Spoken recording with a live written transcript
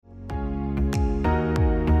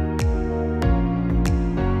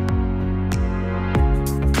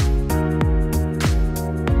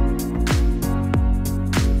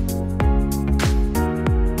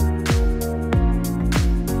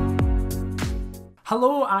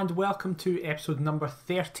Hello and welcome to episode number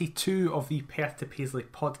 32 of the Perth to Paisley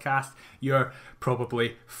podcast, your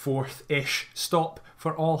probably fourth-ish stop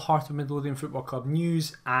for all Heart of Midlothian Football Club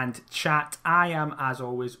news and chat. I am, as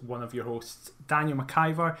always, one of your hosts, Daniel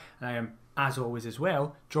McIver, and I am, as always as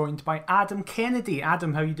well, joined by Adam Kennedy.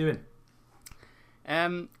 Adam, how are you doing?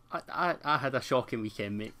 I had a shocking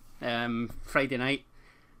weekend, mate. Friday night,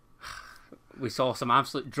 we saw some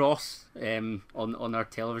absolute dross on our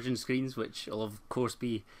television screens, which will of course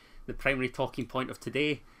be the primary talking point of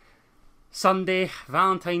today. Sunday,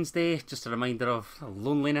 Valentine's Day, just a reminder of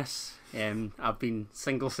loneliness. I've been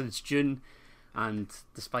single since June, and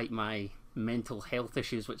despite my mental health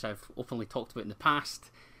issues, which I've openly talked about in the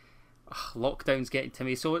past, lockdown's getting to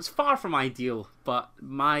me, so it's far from ideal. But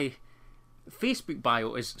my Facebook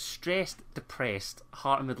bio is stressed, depressed,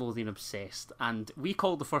 Heart of Midlothian obsessed, and we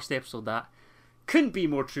called the first episode that. Couldn't be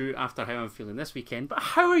more true after how I'm feeling this weekend. But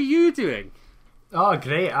how are you doing? Oh,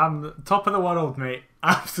 great. I'm top of the world, mate.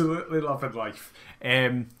 Absolutely loving life.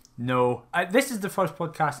 This is the first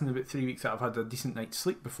podcast in about 3 weeks that I've had a decent night's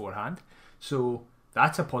sleep beforehand. So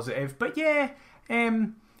that's a positive. But yeah,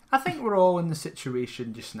 I think we're all in the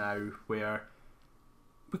situation just now where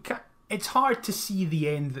it's hard to see the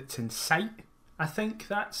end that's in sight. I think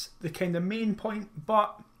that's the kind of main point.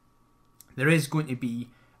 But there is going to be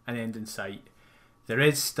an end in sight. There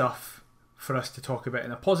is stuff for us to talk about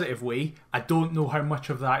in a positive way. I don't know how much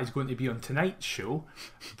of that is going to be on tonight's show,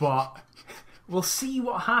 but we'll see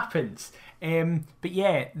what happens. But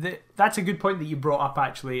yeah, that's a good point that you brought up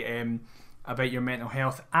actually about your mental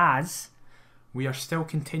health, as we are still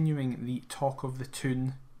continuing the Talk of the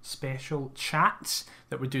Toon special chats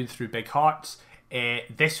that we're doing through Big Hearts.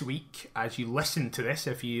 This week, as you listen to this,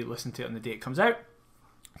 if you listen to it on the day it comes out,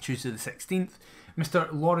 Tuesday the 16th, Mr.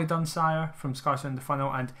 Laurie Dunsire from Scars Down the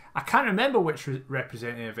Funnel, and I can't remember which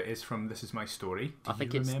representative it is from This Is My Story. I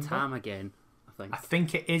think it's Tam again. I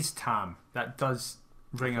think it is Tam. That does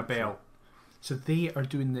ring a bell. So they are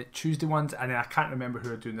doing the Tuesday ones, and I can't remember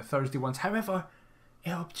who are doing the Thursday ones. However,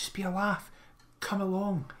 it'll just be a laugh. Come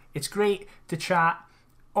along. It's great to chat.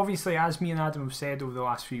 Obviously, as me and Adam have said over the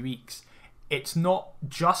last few weeks, it's not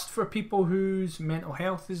just for people whose mental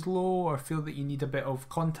health is low or feel that you need a bit of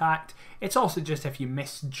contact. It's also just if you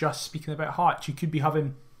miss just speaking about Hearts. You could be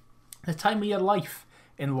having the time of your life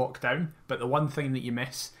in lockdown, but the one thing that you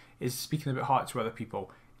miss is speaking about Hearts with other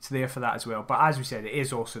people. It's there for that as well. But as we said, it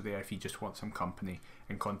is also there if you just want some company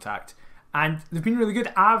and contact. And they've been really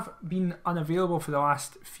good. I've been unavailable for the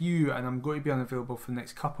last few, and I'm going to be unavailable for the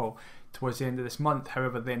next couple towards the end of this month.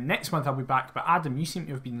 However, then next month I'll be back. But Adam, you seem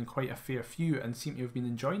to have been in quite a fair few and seem to have been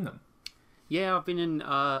enjoying them. Yeah, I've been in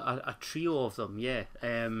a trio of them. Yeah,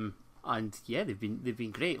 and yeah, they've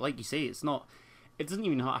been great. Like you say, it doesn't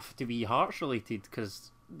even have to be Hearts related,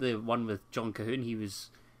 because the one with John Cahoon, he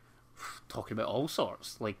was talking about all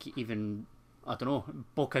sorts, like even, I don't know,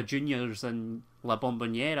 Boca Juniors and La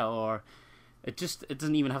Bombonera, or it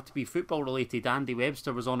doesn't even have to be football related. Andy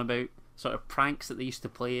Webster was on about sort of pranks that they used to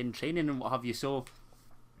play in training and what have you. So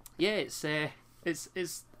yeah, it's a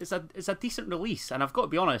decent release, and I've got to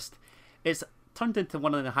be honest, it's turned into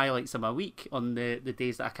one of the highlights of my week on the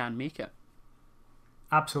days that I can make it.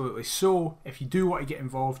 Absolutely. So if you do want to get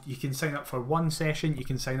involved, you can sign up for one session, you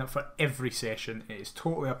can sign up for every session. It is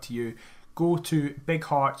totally up to you. Go to Big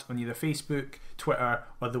Hearts on either Facebook, Twitter,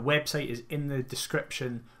 or the website is in the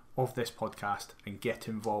description of this podcast, and get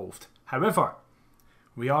involved. However,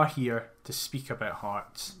 we are here to speak about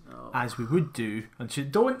Hearts, as we would do.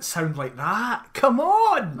 And don't sound like that. Come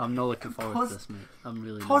on! I'm not looking forward to this, mate. I'm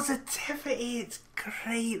really positivity. It's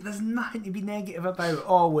great. There's nothing to be negative about.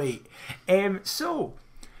 Oh, wait. So,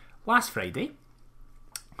 last Friday,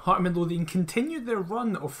 Heart of Midlothian continued their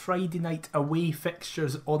run of Friday night away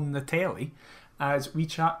fixtures on the telly as we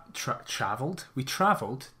travelled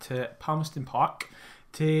to Palmerston Park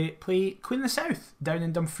to play Queen of the South down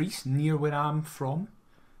in Dumfries, near where I'm from,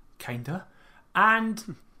 kinda.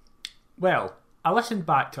 And, well, I listened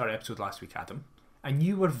back to our episode last week, Adam, and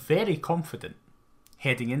you were very confident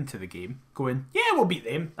heading into the game, going, yeah, we'll beat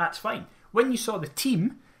them, that's fine. When you saw the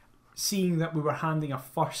team, seeing that we were handing a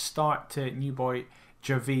first start to new boy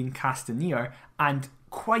Gervain Castanier, and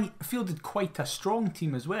fielded quite a strong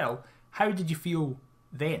team as well, how did you feel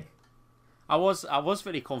then? I was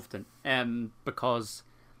very confident, because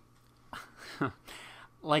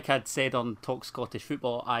like I'd said on Talk Scottish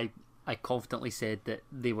Football, I confidently said that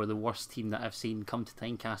they were the worst team that I've seen come to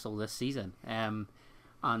Tynecastle this season.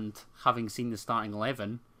 And having seen the starting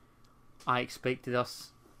 11, I expected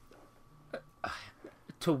us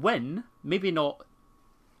to win, maybe not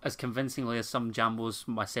as convincingly as some Jambos,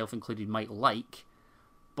 myself included, might like,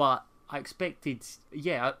 but I expected,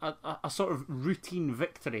 a sort of routine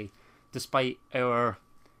victory, despite our,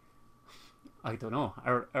 I don't know,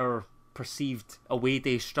 our perceived away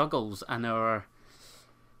day struggles and our,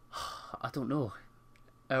 I don't know,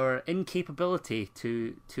 our incapability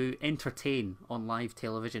to entertain on live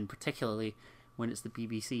television, particularly when it's the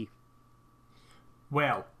BBC.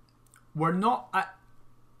 Well, we're not.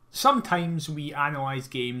 Sometimes we analyse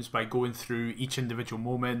games by going through each individual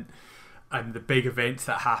moment and the big events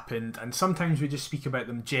that happened, and sometimes we just speak about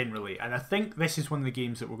them generally. And I think this is one of the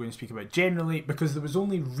games that we're going to speak about generally, because there was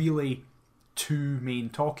only really two main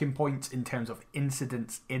talking points in terms of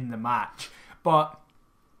incidents in the match. But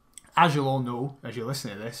as you'll all know, as you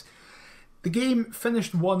listen to this, the game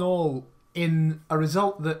finished 1-1 in a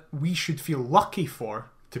result that we should feel lucky for,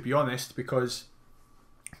 to be honest, because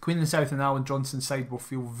Queen of the South and Alan Johnson's side will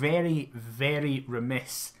feel very, very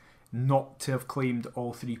remiss not to have claimed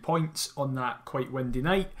all 3 points on that quite windy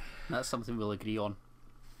night. That's something we'll agree on.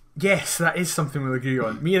 Yes, that is something we'll agree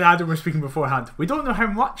on. Me and Adam were speaking beforehand. We don't know how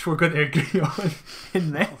much we're going to agree on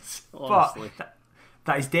in this, honestly. But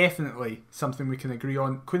that is definitely something we can agree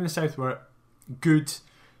on. Queen of the South were good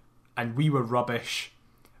and we were rubbish.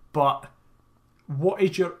 But what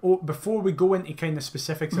is your... Before we go into kind of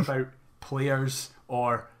specifics about players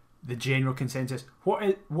or the general consensus,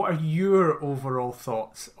 what are your overall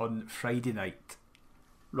thoughts on Friday night?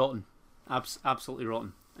 Rotten. Absolutely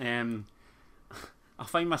rotten. I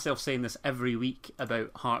find myself saying this every week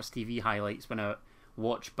about Hearts TV highlights when I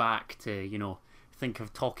watch back to, think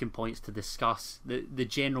of talking points to discuss. The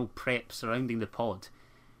general prep surrounding the pod.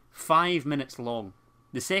 5 minutes long.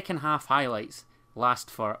 The second half highlights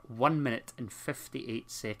last for 1 minute and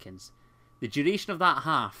 58 seconds. The duration of that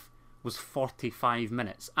half was 45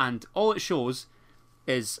 minutes, and all it shows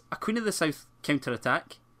is a Queen of the South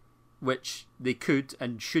counter-attack, which they could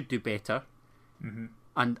and should do better,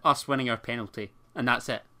 and us winning our penalty, and that's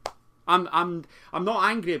it. I'm not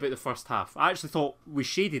angry about the first half. I actually thought we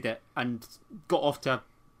shaded it and got off to a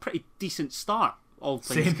pretty decent start, all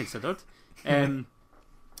things considered. And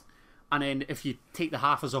then if you take the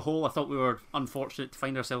half as a whole, I thought we were unfortunate to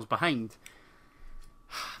find ourselves behind.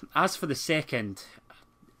 As for the second,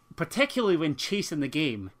 particularly when chasing the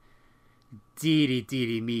game,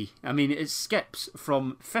 dearie me. I mean, it skips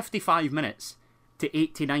from 55 minutes to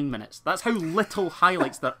 89 minutes. That's how little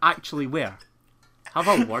highlights there actually were. Have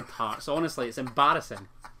a word, Hearts. Honestly, it's embarrassing.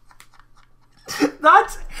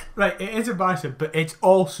 That's right, it is embarrassing, but it's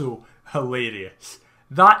also hilarious.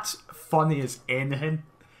 That's funny as anything.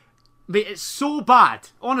 But it's so bad,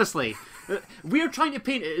 honestly. We're trying to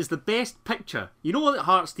paint it as the best picture. You know that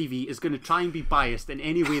Hearts TV is going to try and be biased in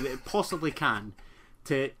any way that it possibly can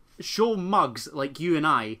to show mugs like you and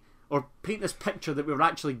I, or paint this picture that we were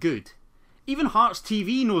actually good. Even Hearts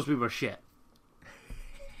TV knows we were shit.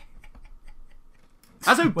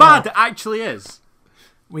 That's how bad it actually is.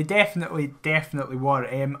 We definitely were.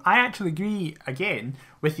 I actually agree, again,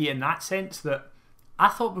 with you in that sense that I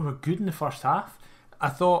thought we were good in the first half. I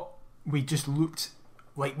thought we just looked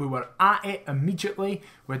like we were at it immediately.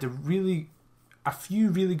 We had a few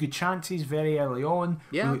really good chances very early on.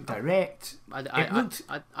 Yeah. We looked direct.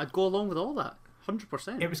 I'd go along with all that.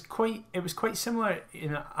 100%. It was quite similar,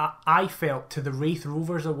 I felt, to the Wraith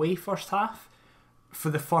Rovers away first half for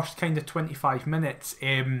the first kind of 25 minutes.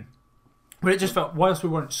 Where it just felt, whilst we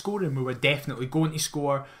weren't scoring, we were definitely going to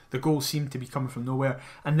score. The goals seemed to be coming from nowhere.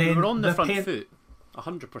 And then we were on the front foot,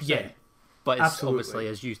 100%. Yeah, but it's absolutely.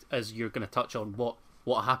 obviously, as you're going to touch on,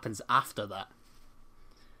 what happens after that.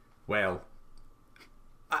 Well,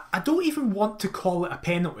 I don't even want to call it a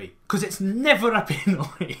penalty, because it's never a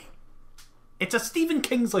penalty. It's a Stephen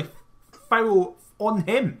Kingsley foul on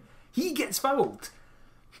him. He gets fouled.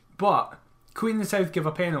 But Queen of the South give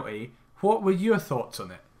a penalty. What were your thoughts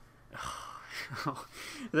on it?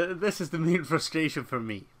 This is the main frustration for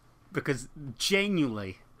me, because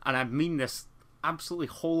genuinely, and I mean this absolutely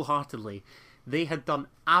wholeheartedly, they had done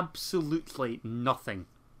absolutely nothing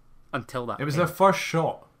until that. It was their first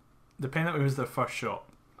shot. The penalty was their first shot.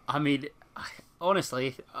 I mean,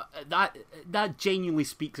 honestly, that genuinely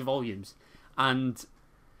speaks volumes. And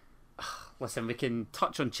listen, we can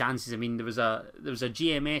touch on chances. I mean, there was a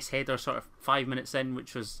GMS header sort of 5 minutes in,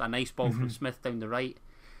 which was a nice ball from Smith down the right.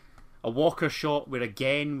 A Walker shot where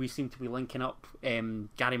again we seem to be linking up.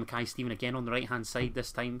 Gary Mackay-Steven again on the right hand side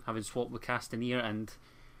this time, having swapped with Castanier, and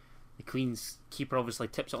the Queen's keeper obviously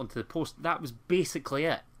tips it onto the post. That was basically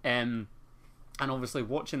it. And obviously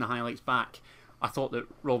watching the highlights back, I thought that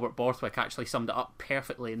Robert Borthwick actually summed it up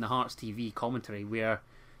perfectly in the Hearts TV commentary, where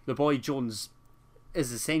the boy Jones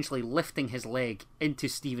is essentially lifting his leg into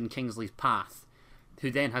Stephen Kingsley's path, who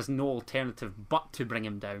then has no alternative but to bring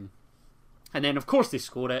him down. And then, of course, they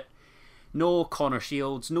score it. No Connor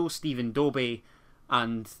Shields, no Stephen Dobie,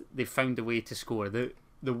 and they found a way to score.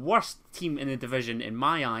 The worst team in the division, in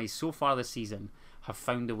my eyes, so far this season, have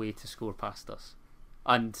found a way to score past us.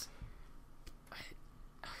 And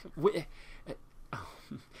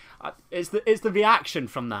it's the reaction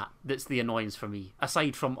from that that's the annoyance for me.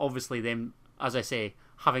 Aside from, obviously, them, as I say,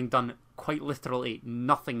 having done quite literally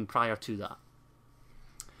nothing prior to that.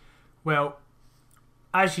 Well,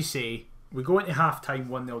 as you say, we go into half-time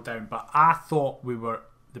 1-0 down, but I thought we were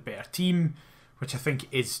the better team, which I think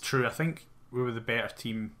is true. I think we were the better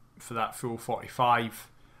team for that full 45.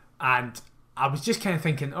 And I was just kind of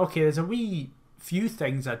thinking, okay, there's a wee few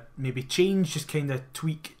things I'd maybe change, just kind of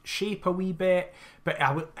tweak shape a wee bit. But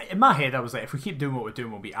in my head, I was like, if we keep doing what we're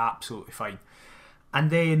doing, we'll be absolutely fine. And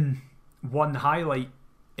then one highlight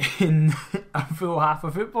in a full half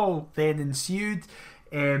of football then ensued.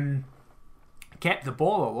 Kept the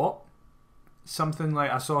ball a lot. Something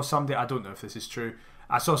like, I saw somebody, I don't know if this is true,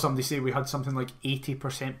 I saw somebody say we had something like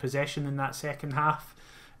 80% possession in that second half.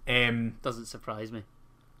 Doesn't surprise me.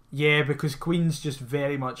 Yeah, because Queen's just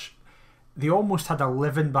very much, they almost had a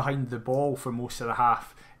living behind the ball for most of the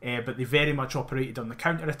half, but they very much operated on the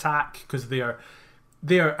counter-attack because their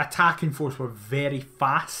attacking force were very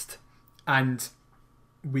fast, and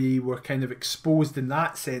we were kind of exposed in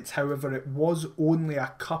that sense. However, it was only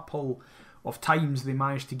a couple of times they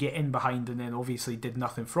managed to get in behind and then obviously did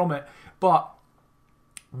nothing from it. But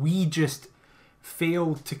we just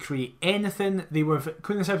failed to create anything.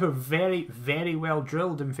 Queen were very, very well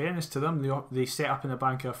drilled, in fairness to them. They set up in a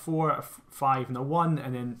bank of 4, a 5 and a 1,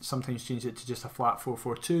 and then sometimes changed it to just a flat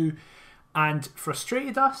 4-4-2, and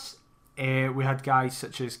frustrated us. We had guys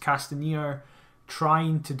such as Castanier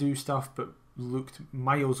trying to do stuff but looked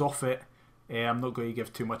miles off it. I'm not going to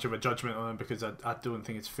give too much of a judgment on him because I don't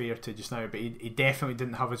think it's fair to just now, but he definitely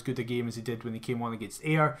didn't have as good a game as he did when he came on against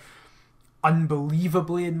Ayr.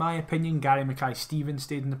 Unbelievably, in my opinion, Gary Mackay-Stevens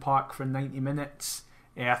stayed in the park for 90 minutes.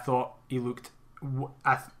 I thought he looked...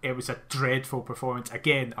 It was a dreadful performance.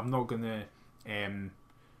 Again, I'm not going to kind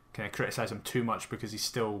of criticise him too much because he's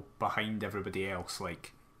still behind everybody else.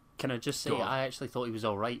 Like, can I just say, I actually thought he was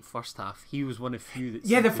alright first half. He was one of few that...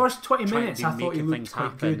 Yeah, the first 20 minutes I thought he looked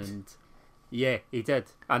quite good. And yeah, he did.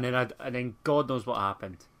 And then God knows what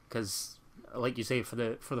happened. Because, like you say, for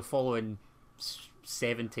the following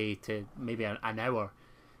 70 to maybe an hour,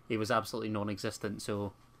 he was absolutely non-existent.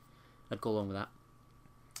 So I'd go along with that.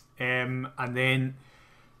 And then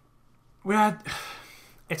we had...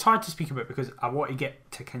 It's hard to speak about because I want to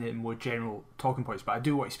get to kind of more general talking points, but I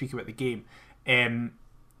do want to speak about the game.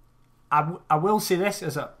 I will say this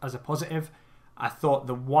as a positive. I thought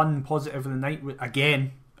the one positive of the night,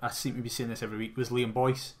 again, I seem to be saying this every week, was Liam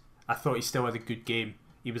Boyce. I thought he still had a good game.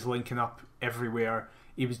 He was linking up everywhere.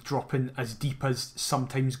 He was dropping as deep as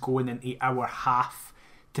sometimes going into our half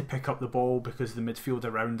to pick up the ball because the midfield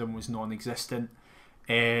around him was non-existent.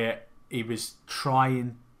 He was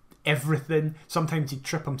trying everything. Sometimes he'd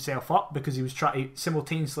trip himself up because he was trying to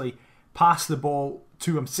simultaneously pass the ball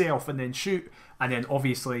to himself and then shoot. And then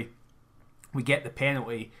obviously we get the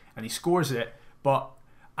penalty and he scores it. But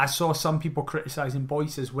I saw some people criticising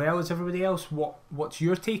Boyce as well as everybody else. What's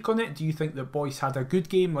your take on it? Do you think that Boyce had a good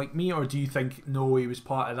game like me, or do you think no, he was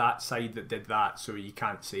part of that side that did that, so you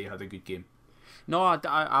can't say he had a good game? No,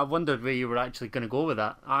 I wondered where you were actually going to go with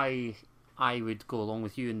that. I would go along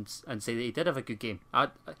with you and say that he did have a good game.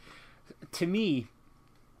 To me,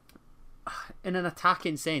 in an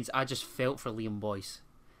attacking sense, I just felt for Liam Boyce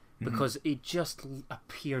because he just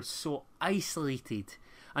appeared so isolated.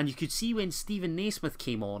 And you could see when Stephen Naismith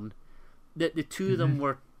came on that the two of them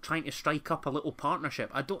were trying to strike up a little partnership.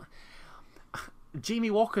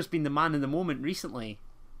 Jamie Walker's been the man in the moment recently,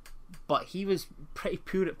 but he was pretty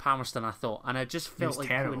poor at Palmerston, I thought. And I just felt like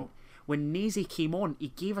when Nazy came on,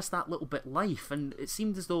 he gave us that little bit life. And it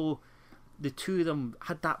seemed as though the two of them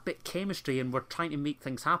had that bit chemistry and were trying to make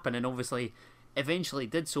things happen. And obviously, eventually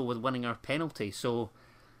did so with winning our penalty. So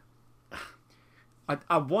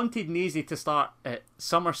I wanted Nazy to start at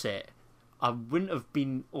Somerset. I wouldn't have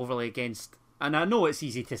been overly against, and I know it's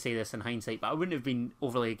easy to say this in hindsight, but I wouldn't have been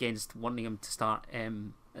overly against wanting him to start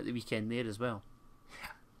at the weekend there as well.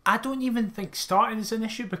 I don't even think starting is an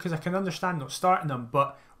issue because I can understand not starting him,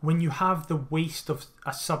 but when you have the waste of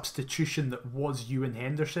a substitution that was Ewan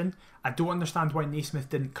Henderson, I don't understand why Naismith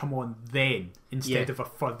didn't come on then instead of a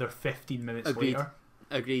further 15 minutes later.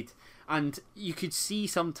 Agreed. And you could see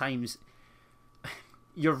sometimes...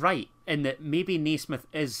 You're right in that maybe Naismith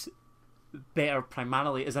is better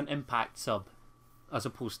primarily as an impact sub as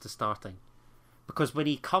opposed to starting, because when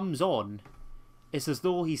he comes on, it's as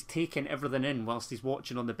though he's taken everything in whilst he's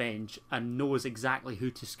watching on the bench and knows exactly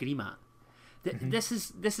who to scream at. This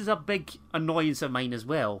is a big annoyance of mine as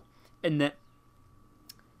well, in that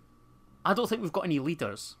I don't think we've got any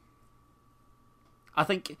leaders.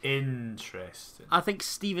 Interesting. I think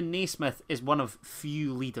Stephen Naismith is one of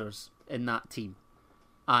few leaders in that team,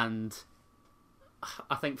 and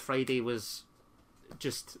I think Friday was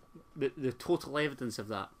just the total evidence of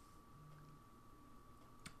that.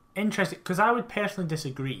 Interesting, because I would personally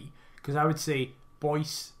disagree, because I would say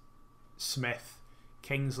Boyce, Smith,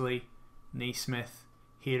 Kingsley, Naismith,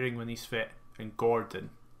 Herring when he's fit, and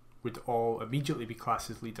Gordon would all immediately be classed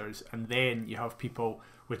as leaders, and then you have people,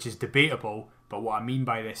 which is debatable, but what I mean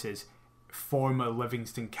by this is former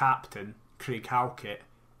Livingston captain Craig Halkett.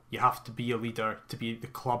 You have to be a leader to be the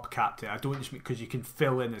club captain. I don't just mean because you can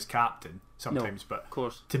fill in as captain sometimes, but of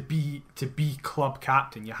course, to be club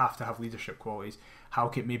captain, you have to have leadership qualities.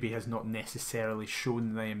 Halkett maybe has not necessarily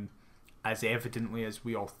shown them as evidently as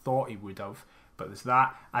we all thought he would have, but there's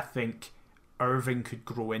that. I think Irving could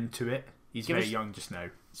grow into it. He's very young just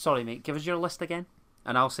now. Sorry, mate. Give us your list again,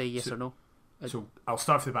 and I'll say yes or no. So I'll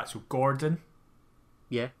start from the back. So Gordon.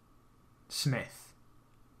 Yeah. Smith.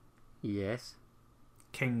 Yes.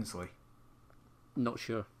 Kingsley. Not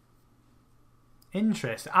sure.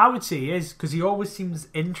 Interesting. I would say he is, because he always seems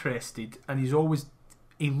interested, and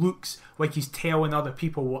he looks like he's telling other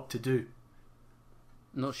people what to do.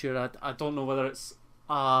 Not sure. I don't know whether it's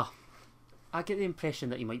I get the impression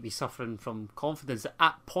that he might be suffering from confidence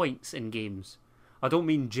at points in games. I don't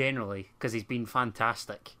mean generally, because he's been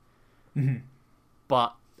fantastic. Mm-hmm.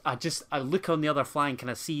 But I look on the other flank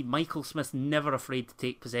and I see Michael Smith never afraid to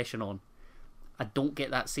take possession on. I don't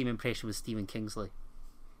get that same impression with Stephen Kingsley.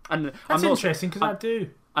 And that's interesting, because I do.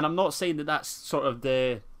 And I'm not saying that that's sort of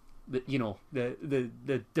the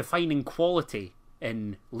defining quality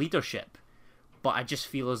in leadership, but I just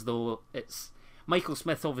feel as though it's Michael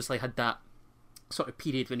Smith obviously had that sort of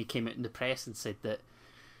period when he came out in the press and said that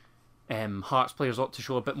Hearts players ought to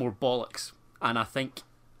show a bit more bollocks, and I think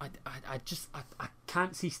I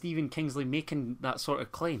can't see Stephen Kingsley making that sort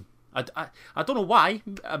of claim. I don't know why.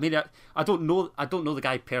 I mean, I don't know the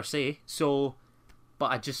guy per se, so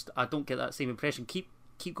but I don't get that same impression. Keep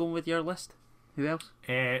going with your list. Who else?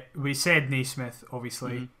 We said Naismith,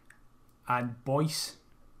 obviously, and Boyce.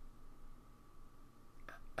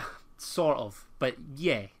 Sort of, but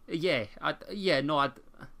I'd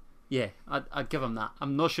give him that.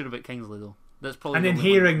 I'm not sure about Kingsley though. That's probably. And then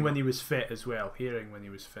Herring when he was fit as well.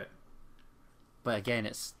 But again,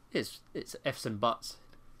 it's ifs and buts.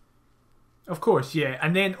 Of course, yeah.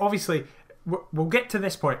 And then obviously we'll get to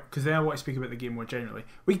this point, because then I want to speak about the game more generally.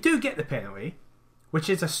 We do get the penalty, which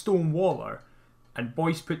is a stone waller, and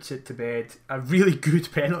Boyce puts it to bed. A really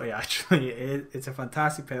good penalty, actually. It's a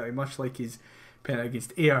fantastic penalty, much like his penalty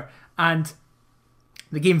against Ayr, and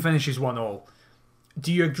the game finishes 1-1.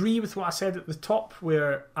 Do you agree with what I said at the top,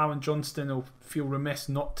 where Alan Johnston will feel remiss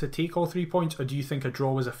not to take all 3 points, or do you think a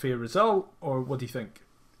draw was a fair result, or what do you think?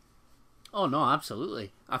 Oh no,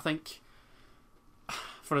 absolutely. I think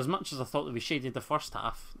for as much as I thought that we shaded the first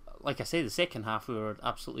half, like I say, the second half we were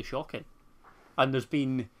absolutely shocking, and there's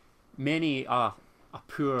been many a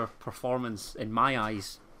poor performance in my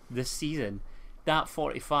eyes this season. That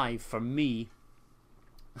 45 for me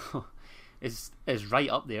is right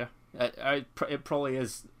up there. It probably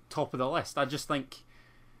is top of the list. I just think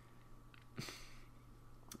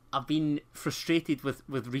I've been frustrated with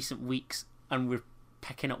recent weeks, and we're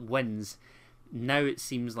picking up wins. Now it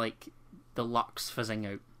seems like the luck's fizzing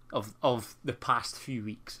out of the past few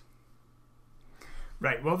weeks.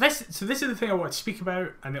 Right, well this is the thing I want to speak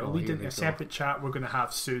about, and it'll lead into a separate chat we're going to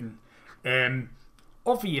have soon.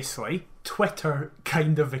 Obviously, Twitter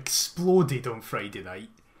kind of exploded on Friday night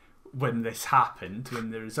when this happened,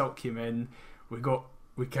 when the result came in. We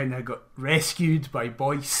kind of got rescued by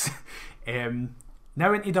Boyce.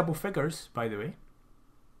 Now into double figures, by the way.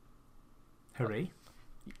 Hooray!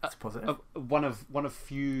 That's positive. One of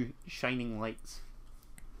few shining lights.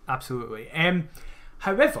 Absolutely.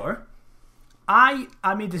 However, I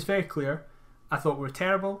made this very clear. I thought we were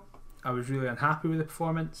terrible. I was really unhappy with the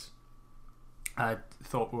performance. I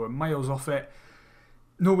thought we were miles off it.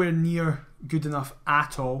 Nowhere near good enough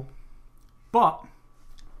at all. But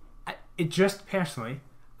it just personally,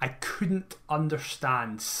 I couldn't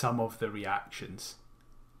understand some of the reactions.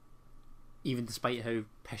 Even despite how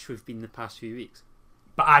pish we've been the past few weeks.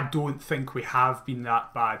 But I don't think we have been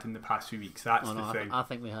that bad in the past few weeks. That's the thing. I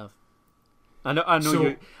think we have. I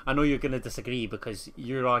know you're going to disagree, because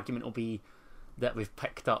your argument will be that we've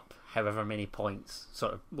picked up however many points.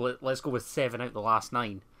 Sort of. Let's go with 7 out of the last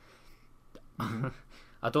 9. Mm-hmm.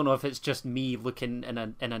 I don't know if it's just me looking in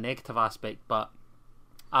a negative aspect, but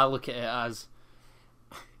I look at it as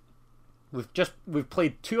we've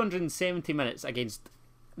played 270 minutes against,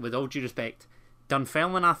 with all due respect,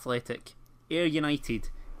 Dunfermline Athletic, Ayr United,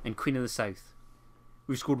 and Queen of the South.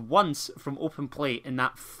 We've scored once from open play in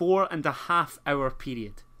that 4.5 hour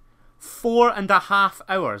period. 4.5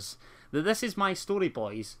 hours. That This Is My Story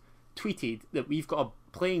Boys tweeted that we've got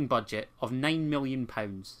a playing budget of £9 million,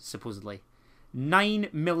 supposedly. 9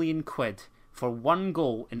 million quid for one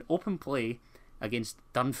goal in open play against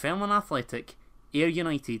Dunfermline Athletic, Ayr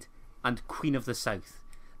United, and Queen of the South.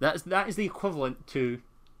 That is the equivalent to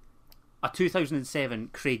a 2007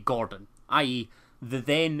 Craig Gordon, i.e. the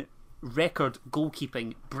then record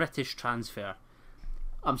goalkeeping British transfer.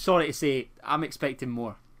 I'm sorry to say, I'm expecting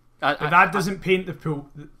more. But that doesn't paint the full...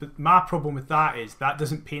 My problem with that is that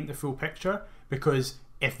doesn't paint the full picture, because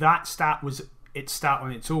if that stat was its stat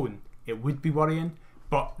on its own, it would be worrying,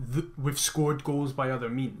 but we've scored goals by other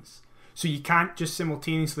means. So you can't just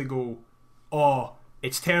simultaneously go, oh,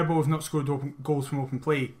 it's terrible we've not scored goals from open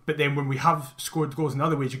play, but then when we have scored goals in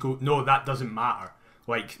other ways, you go, no, that doesn't matter.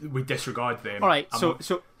 Like, we disregard them. Alright, so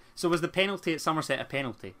was the penalty at Somerset a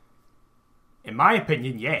penalty? In my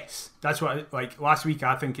opinion, yes. That's what, last week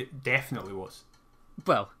I think it definitely was.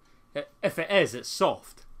 Well, if it is, it's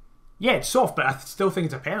soft. Yeah, it's soft, but I still think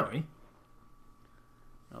it's a penalty.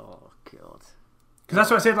 Oh, God. Because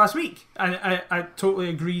that's what I said last week. And I totally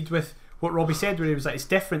agreed with what Robbie said, where he was like, it's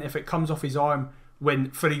different if it comes off his arm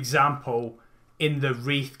when, for example, in the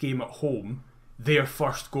Wraith game at home, their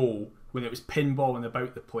first goal, when it was pinballing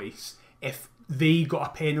about the place, if they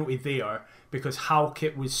got a penalty there because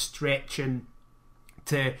Halkett was stretching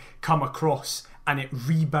to come across and it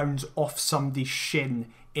rebounds off somebody's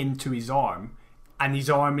shin into his arm, and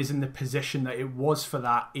his arm is in the position that it was for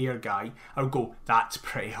that Ayr guy, I would go, that's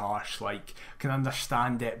pretty harsh. Like, I can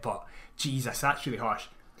understand it, but Jesus, that's really harsh.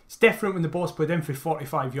 It's different when the ball's played in for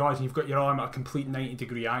 45 yards and you've got your arm at a complete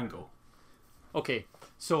 90-degree angle. Okay,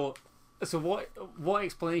 so what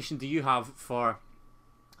explanation do you have for,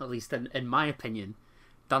 at least in my opinion,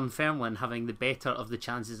 Dunfermline having the better of the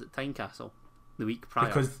chances at Tynecastle the week prior?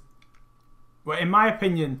 Because, well, in my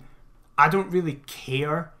opinion, I don't really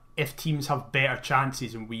care if teams have better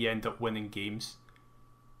chances and we end up winning games.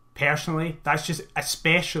 Personally, that's just,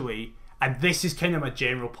 especially, and this is kind of my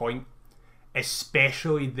general point,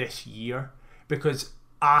 especially this year, because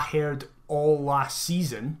I heard all last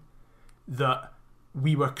season that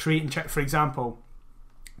we were creating, for example,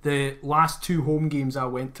 the last two home games I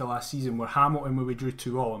went to last season were Hamilton where we drew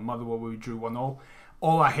 2-2 and Motherwell where we drew 1-1.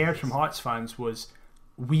 All I heard from Hearts fans was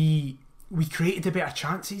we created a better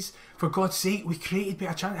chances. For God's sake, we created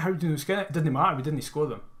better chances. How did we score it? It didn't matter, we didn't score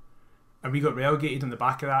them. And we got relegated on the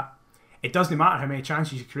back of that. It doesn't matter how many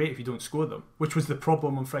chances you create if you don't score them, which was the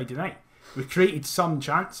problem on Friday night. We created some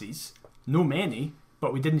chances, no many,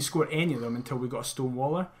 but we didn't score any of them until we got a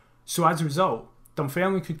stonewaller. So as a result,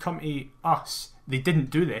 Dunfermline could come to us. They didn't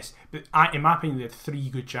do this, but in my opinion, they had 3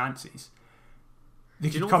 good chances. They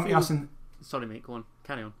could come to us and... Sorry, mate, go on.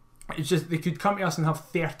 Carry on. It's just, they could come to us and have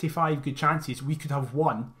 35 good chances. We could have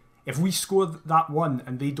 1. If we score that 1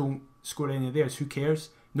 and they don't score any of theirs, who cares?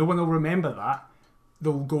 No one will remember that.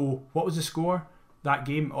 They'll go, what was the score? That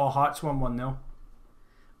game? Oh, Hearts won 1-0.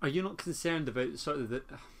 Are you not concerned about sort of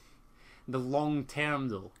the long term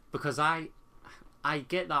though? Because I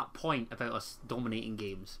get that point about us dominating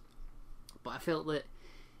games, but I felt that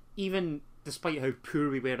even despite how poor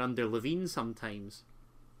we were under Levine, sometimes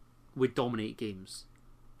we'd dominate games,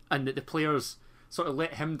 and that the players sort of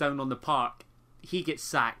let him down on the park. He gets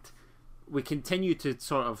sacked. We continue to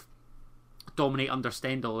sort of dominate under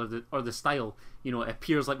Stendhal or the style. You know, it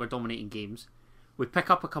appears like we're dominating games. We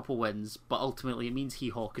pick up a couple wins, but ultimately it means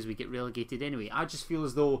hee-haw because we get relegated anyway. I just feel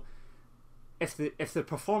as though if the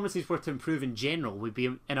performances were to improve in general, we'd be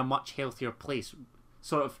in a much healthier place.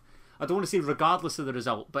 Sort of, I don't want to say regardless of the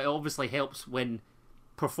result, but it obviously helps when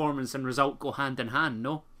performance and result go hand in hand,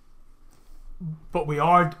 no? But we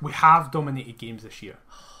have dominated games this year.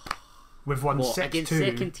 We've won 6-2 against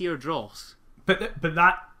second tier draws. But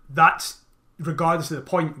that's regardless of the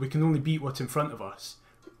point. We can only beat what's in front of us.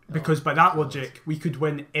 Because by that logic, we could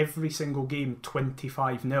win every single game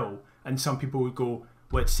 25-0, and some people would go,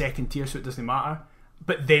 well, it's second tier, so it doesn't matter.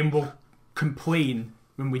 But then we'll complain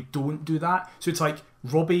when we don't do that. So it's like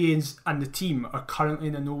Robbie and the team are currently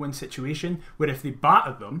in a no-win situation, where if they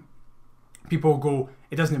batter them, people will go,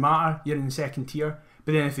 it doesn't matter, you're in the second tier.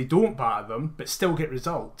 But then if they don't batter them, but still get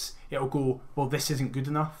results, it'll go, well, this isn't good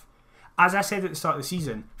enough. As I said at the start of the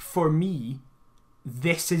season, for me,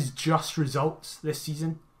 this is just results this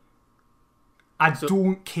season. I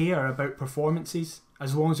don't care about performances.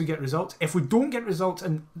 as long as we get results. If we don't get results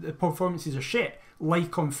and the performances are shit,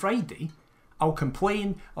 like on Friday, I'll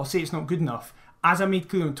complain, I'll say it's not good enough. As I made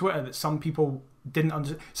clear on Twitter that some people didn't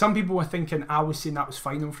understand, some people were thinking I was saying that was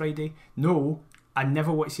fine on Friday. No, I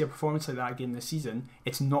never want to see a performance like that again this season.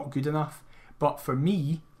 It's not good enough. But for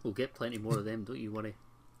me... We'll get plenty more of them, don't you worry.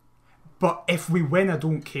 But if we win, I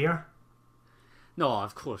don't care. No,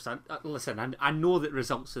 of course. Listen, I know that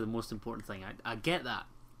results are the most important thing. I get that.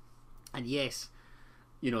 And yes,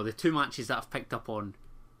 the 2 matches that I've picked up on,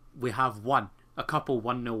 we have won. A couple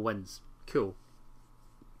 1-0 wins. Cool.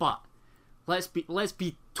 But let's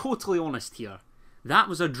be totally honest here. That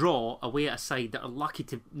was a draw away at a side that are lucky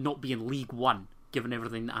to not be in League One, given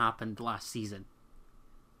everything that happened last season.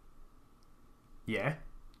 Yeah.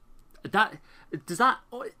 Does that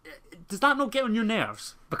not get on your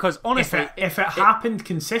nerves? Because honestly, if it happened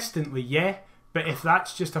consistently, yeah. But if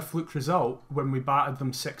that's just a fluke result when we battered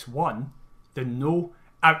them 6-1, then no.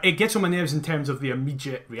 It gets on my nerves in terms of the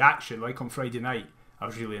immediate reaction. Like on Friday night, I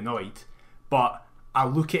was really annoyed. But I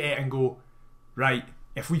look at it and go, right,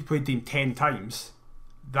 if we played them 10 times,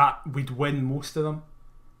 that we'd win most of them.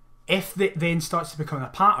 If it then starts to become a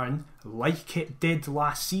pattern, like it did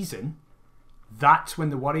last season, that's when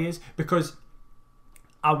the worry is. Because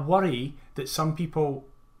I worry that some people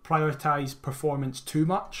prioritise performance too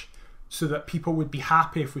much, so that people would be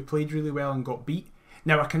happy if we played really well and got beat.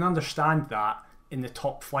 Now, I can understand that in the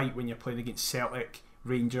top flight when you're playing against Celtic,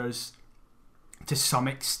 Rangers, to some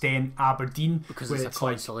extent Aberdeen. Because it's a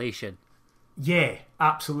consolation. Yeah,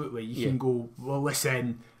 absolutely. You can go, well,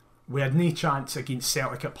 listen, we had no chance against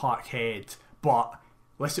Celtic at Parkhead, but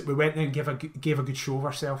listen, we went there and gave a good show of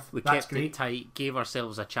ourselves. We That's kept great. it tight, gave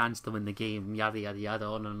ourselves a chance to win the game, yada, yada, yada,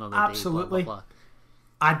 on another Absolutely. day, blah, blah, blah.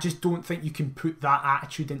 I just don't think you can put that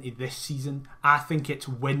attitude into this season. I think it's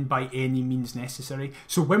win by any means necessary.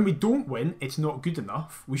 So when we don't win, it's not good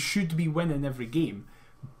enough. We should be winning every game.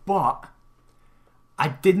 But I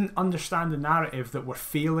didn't understand the narrative that we're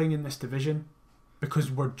failing in this division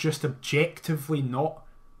because we're just objectively not.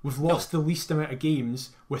 We've lost the least amount of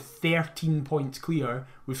games. We're 13 points clear.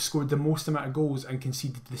 We've scored the most amount of goals and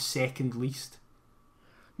conceded the second least.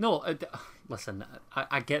 No, listen,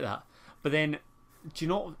 I get that. But then... do you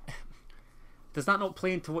know, does that not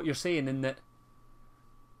play into what you're saying in that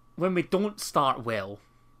when we don't start well,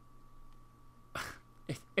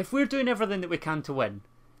 if we're doing everything that we can to win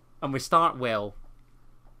and we start well,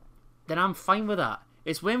 then I'm fine with that.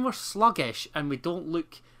 It's when we're sluggish and we don't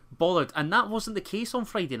look bothered, and that wasn't the case on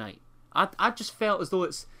Friday night. I just felt as though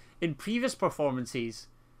it's in previous performances.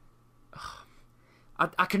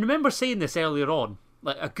 I can remember saying this earlier on,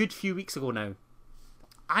 like a good few weeks ago now.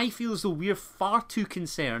 I feel as though we're far too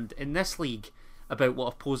concerned in this league about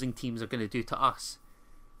what opposing teams are going to do to us.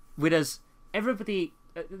 Whereas everybody,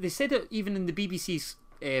 they said it even in the BBC's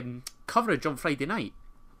coverage on Friday night,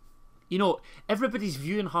 everybody's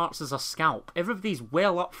viewing Hearts as a scalp. Everybody's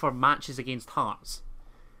well up for matches against Hearts.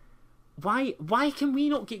 Why can we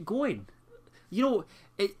not get going?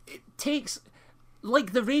 It takes,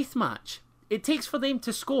 like the Wraith match, it takes for them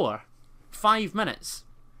to score 5 minutes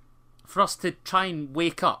for us to try and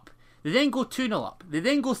wake up. They then go 2-0 up. They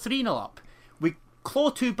then go 3-0 up. We claw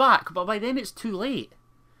 2 back, but by then it's too late.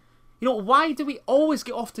 Why do we always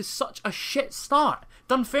get off to such a shit start?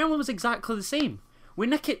 Dunfermline was exactly the same. We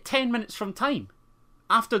nick it 10 minutes from time,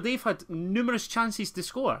 after they've had numerous chances to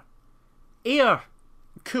score. Ayr,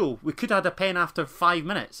 cool, we could have had a pen after 5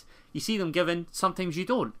 minutes. You see them given, sometimes you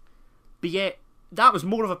don't. But yet, that was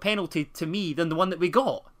more of a penalty to me than the one that we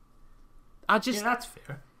got. Yeah, that's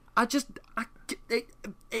fair.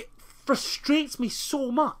 It frustrates me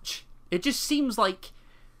so much. It just seems like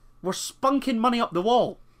we're spunking money up the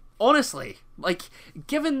wall. Honestly, like,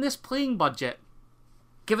 given this playing budget,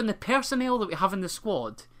 given the personnel that we have in the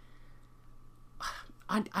squad,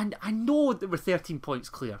 and I know that we're 13 points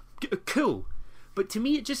clear. Cool. But to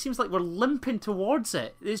me, it just seems like we're limping towards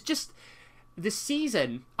it. It's just the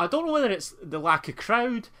season. I don't know whether it's the lack of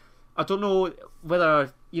crowd. I don't know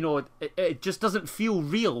whether, it just doesn't feel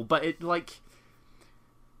real, but it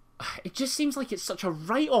just seems like it's such a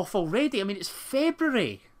write-off already. I mean, it's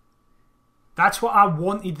February. That's what I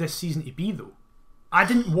wanted this season to be, though. I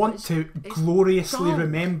didn't want to gloriously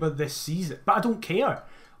remember this season, but I don't care.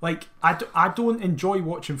 Like, I don't enjoy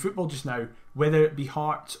watching football just now, whether it be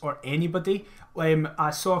Hearts or anybody.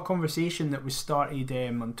 I saw a conversation that was started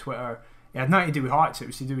on Twitter. It had nothing to do with Hearts, it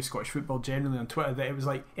was to do with Scottish football generally on Twitter, that it was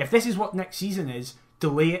like, if this is what next season is,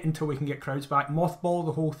 delay it until we can get crowds back, mothball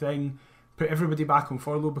the whole thing, put everybody back on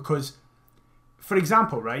furlough, because, for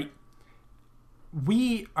example, right,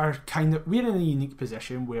 we're in a unique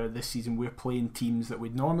position where this season we're playing teams that we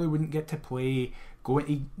normally wouldn't get to play,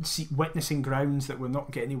 going to witnessing grounds that we're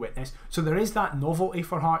not getting to witness. So there is that novelty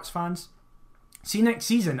for Hearts fans. See, next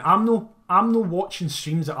season, I'm no watching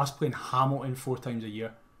streams of us playing Hamilton 4 times a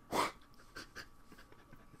year.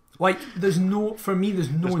 Like, there's no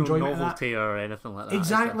enjoyment no in novelty that. or anything like that.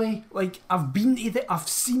 Exactly. Like, I've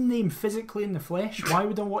seen them physically in the flesh. Why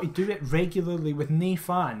would I want to do it regularly with no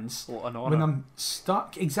fans when I'm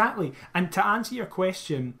stuck? Exactly. And to answer your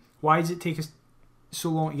question, why does it take us so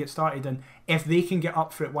long to get started? And if they can get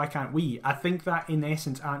up for it, why can't we? I think that in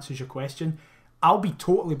essence answers your question. I'll be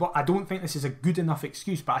totally, but I don't think this is a good enough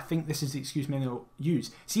excuse, but I think this is the excuse many will use.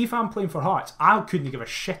 See, if I'm playing for Hearts, I couldn't give a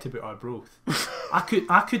shit about Arbroath. I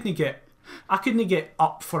couldn't get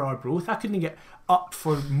up for Arbroath. I couldn't get up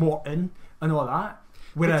for Morton and all that.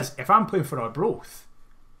 Whereas if I'm playing for Arbroath,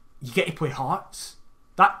 you get to play Hearts.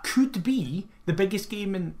 That could be the biggest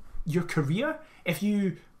game in your career. If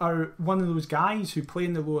you are one of those guys who play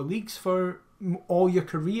in the lower leagues for all your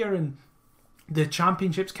career and the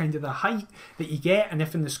Championship's kind of the height that you get, and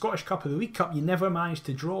if in the Scottish Cup or the League Cup you never manage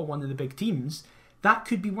to draw one of the big teams, that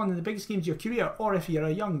could be one of the biggest games of your career. Or if you're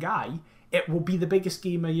a young guy, it will be the biggest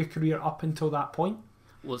game of your career up until that point.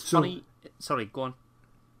 Well, it's funny. Sorry, go on.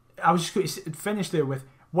 I was just going to finish there with,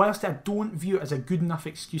 whilst I don't view it as a good enough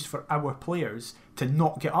excuse for our players to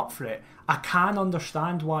not get up for it, I can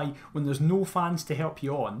understand why, when there's no fans to help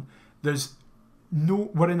you on,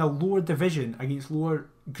 we're in a lower division against lower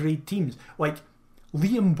grade teams. Like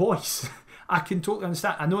Liam Boyce, I can totally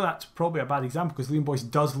understand. I know that's probably a bad example because Liam Boyce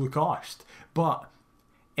does look arsed, but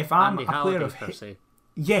if I'm Andy a player Halliday, of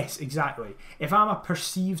yes, exactly. If I'm a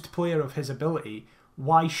perceived player of his ability,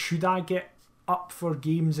 why should I get up for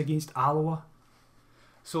games against Alloa?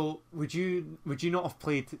 So would you not have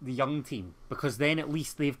played the young team, because then at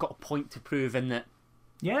least they've got a point to prove in that?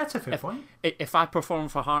 Yeah, that's a fair point. If I perform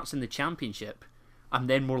for Hearts in the Championship, I'm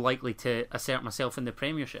then more likely to assert myself in the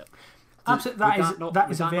Premiership. Absolutely,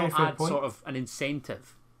 that is a very fair point. Sort of an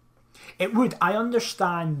incentive. It would. I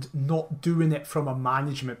understand not doing it from a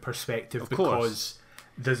management perspective, because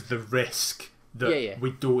there's the risk that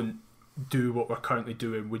we don't do what we're currently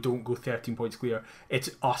doing. We don't go 13 points clear.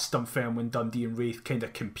 It's us, Dunfermline, Dundee and Wraith kind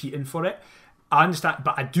of competing for it. I understand,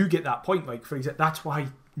 but I do get that point. Like, for example, that's why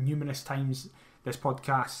numerous times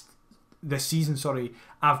this season,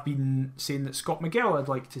 I've been saying that Scott McGill I'd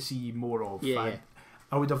like to see more of.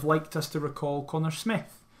 I would have liked us to recall Connor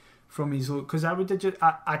Smith from his look, because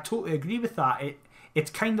I totally agree with that.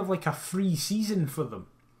 It's kind of like a free season for them,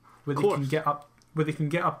 where they can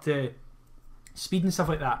get up to speed and stuff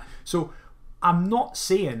like that. So I'm not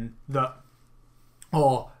saying that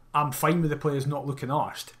I'm fine with the players not looking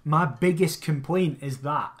arsed. My biggest complaint is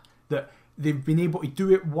that they've been able to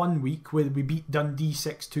do it one week where we beat Dundee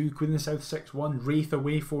 6-2, Queen of the South 6-1, Wraith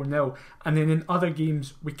away 4-0, and then in other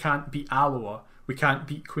games we can't beat Alloa, we can't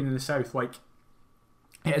beat Queen of the South. Like,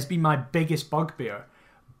 it has been my biggest bugbear.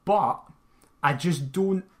 But I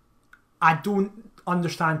don't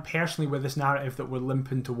understand personally with this narrative that we're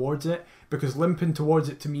limping towards it, because limping towards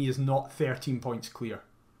it to me is not 13 points clear.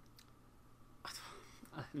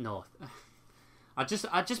 No, I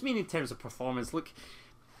just mean in terms of performance. Look,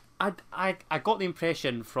 I got the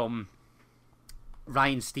impression from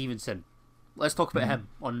Ryan Stevenson. Let's talk about him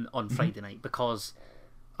on Friday night, because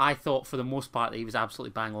I thought for the most part that he was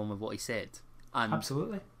absolutely bang on with what he said. And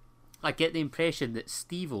absolutely, I get the impression that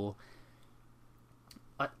Steve-O,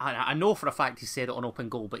 I know for a fact he said it on Open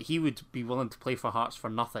Goal, but he would be willing to play for Hearts for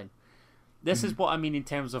nothing. This is what I mean in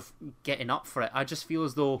terms of getting up for it. I just feel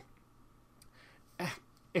as though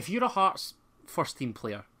if you're a Hearts first team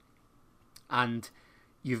player and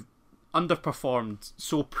you've underperformed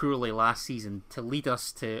so poorly last season to lead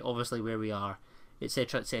us to obviously where we are,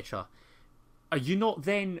 etc., etc., are you not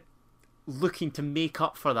then looking to make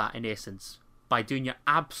up for that in essence by doing your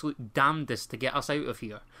absolute damnedest to get us out of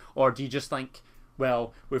here? Or do you just think,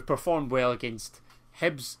 well, we've performed well against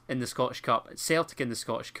Hibs in the Scottish Cup, Celtic in the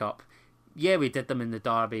Scottish Cup, yeah, we did them in the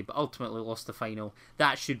derby, but ultimately lost the final,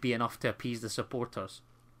 that should be enough to appease the supporters?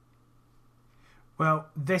 Well,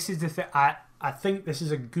 this is the thing. I think this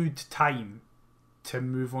is a good time to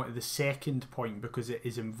move on to the second point, because it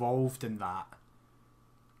is involved in that.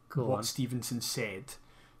 What Stevenson said.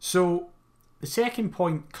 So the second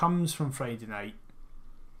point comes from Friday night.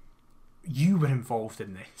 You were involved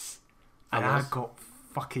in this, and I got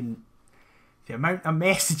fucking the amount of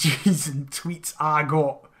messages and tweets I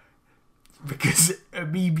got because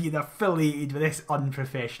of me being affiliated with this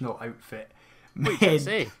unprofessional outfit. What did you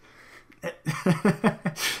say?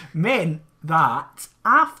 Meant that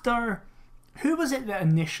after Who was it that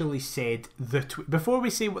initially said the tweet? Before we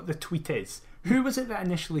say what the tweet is, who was it that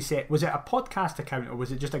initially said? Was it a podcast account or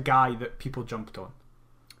was it just a guy that people jumped on?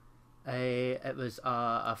 It was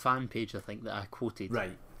a fan page, I think, that I quoted.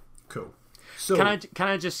 Right, cool. So can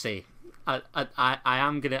I just say, I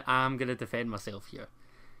am gonna defend myself here.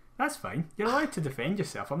 That's fine. You're allowed to defend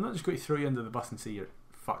yourself. I'm not just going to throw you under the bus and say you're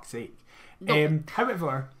fuck's sake. No.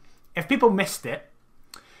 However, if people missed it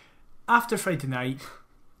after Friday night,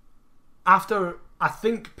 I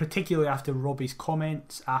think particularly after Robbie's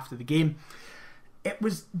comments after the game, it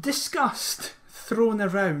was discussed, thrown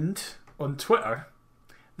around on Twitter,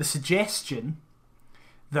 the suggestion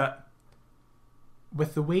that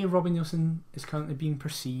with the way Robbie Neilson is currently being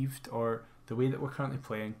perceived, or the way that we're currently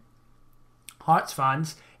playing, Hearts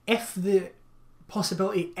fans, if the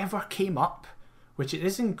possibility ever came up, which it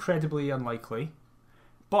is incredibly unlikely,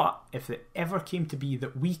 but if it ever came to be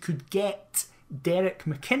that we could get Derek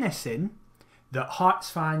McInnes in, that Hearts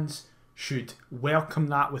fans should welcome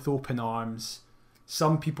that with open arms.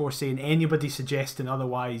 Some people are saying anybody suggesting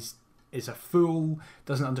otherwise is a fool,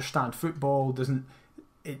 doesn't understand football,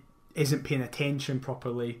 isn't paying attention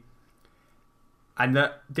properly, and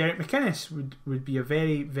that Derek McInnes would be a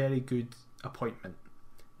very, very good appointment.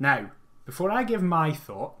 Now, before I give my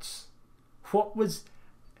thoughts, what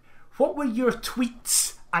were your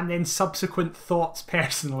tweets and then subsequent thoughts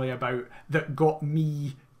personally about that got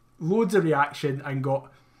me loads of reaction and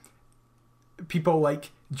got people like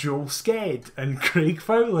Joel Sked and Craig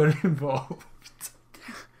Fowler involved?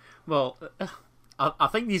 Well, I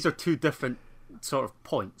think these are two different sort of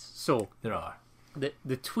points. So there are.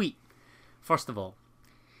 The tweet, first of all,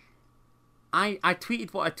 I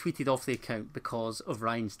tweeted what I tweeted off the account because of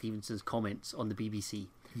Ryan Stevenson's comments on the BBC.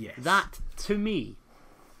 Yes. That, to me,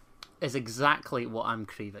 is exactly what I'm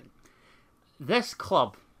craving. This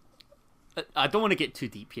club, I don't want to get too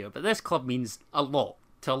deep here, but this club means a lot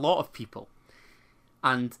to a lot of people.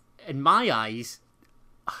 And in my eyes,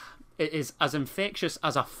 it is as infectious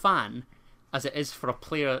as a fan as it is for a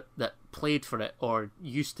player that played for it or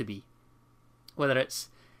used to be. Whether it's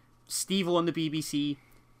Steve-O on the BBC,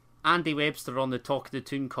 Andy Webster on the Talk of the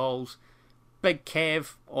Toon calls, Big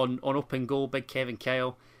Kev on Open Goal, Big Kev and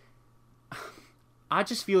Kyle. I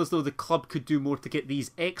just feel as though the club could do more to get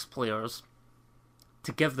these ex-players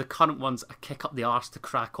to give the current ones a kick up the arse to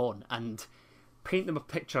crack on and paint them a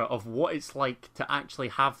picture of what it's like to actually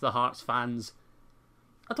have the Hearts fans,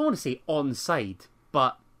 I don't want to say on side,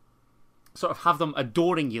 but sort of have them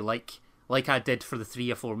adoring you like I did for the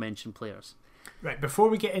three aforementioned players. Right, before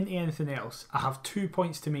we get into anything else, I have 2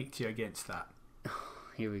 points to make to you against that.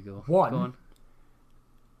 Here we go. One, go on.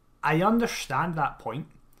 I understand that point,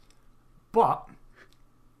 but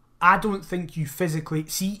I don't think you physically...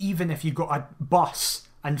 See, even if you got a bus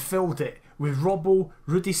and filled it with Robbo,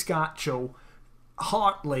 Rudy Scatchell,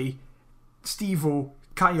 Hartley, Steve-O,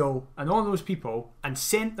 Kyle, and all those people, and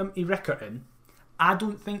sent them to Rickerton, I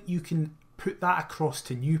don't think you can put that across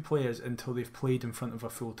to new players until they've played in front of a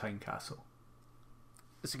full Tynecastle.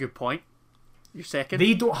 That's a good point. Your second?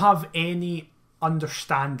 They don't have any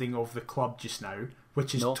understanding of the club just now,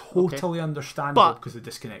 which is totally understandable because they're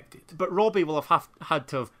disconnected. But Robbie will have had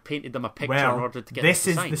to have painted them a picture in order to get this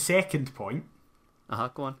them to is sign. the second point.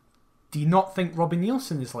 Go on. Do you not think Robbie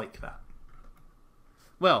Neilson is like that?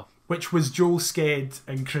 Well... Which was Joel Sked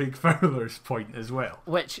and Craig Fowler's point as well.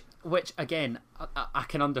 Which again, I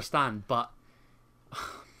can understand, but...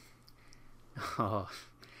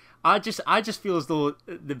 I just feel as though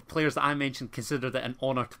the players that I mentioned considered it an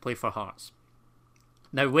honour to play for Hearts.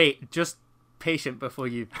 Now wait, just patient before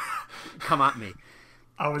you come at me.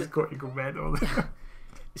 I was going to go mental there.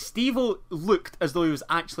 Steve-O looked as though he was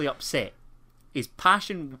actually upset. His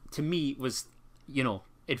passion to me was,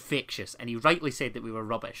 infectious, and he rightly said that we were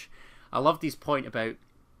rubbish. I loved his point about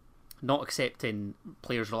not accepting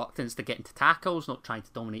players' reluctance to get into tackles, not trying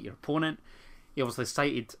to dominate your opponent. He obviously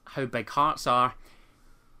cited how big Hearts are.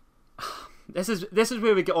 This is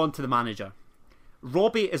where we get on to the manager.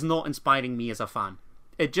 Robbie is not inspiring me as a fan.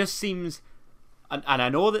 It just seems, and I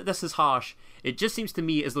know that this is harsh, it just seems to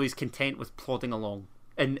me as though he's content with plodding along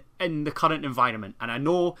in the current environment. And I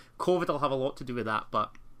know COVID will have a lot to do with that,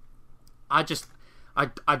 but I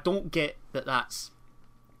don't get that that's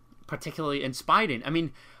particularly inspiring. I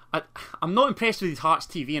mean, I'm not impressed with his Hearts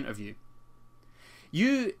TV interview.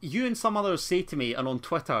 You and some others say to me, and on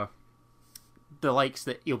Twitter, the likes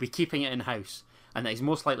that he'll be keeping it in-house and that he's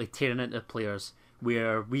most likely tearing into the players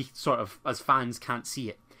where we sort of, as fans, can't see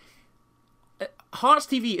it. Hearts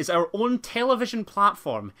TV is our own television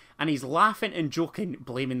platform and he's laughing and joking,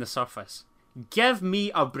 blaming the surface. Give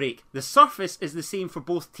me a break. The surface is the same for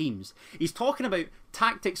both teams. He's talking about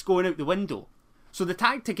tactics going out the window. So the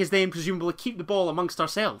tactic is then presumably keep the ball amongst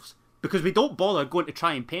ourselves. Because we don't bother going to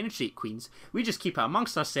try and penetrate Queens. We just keep it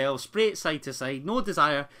amongst ourselves, spray it side to side, no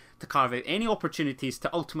desire to carve out any opportunities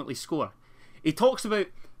to ultimately score. He talks about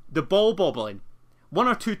the ball bobbling. 1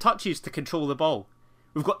 or 2 touches to control the ball.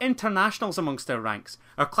 We've got internationals amongst our ranks.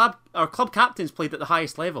 Our club captains played at the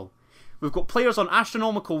highest level. We've got players on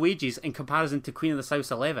astronomical wages in comparison to Queen of the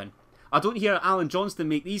South's 11. I don't hear Alan Johnston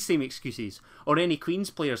make these same excuses, or any Queen's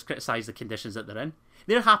players criticise the conditions that they're in.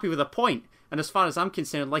 They're happy with a point, and as far as I'm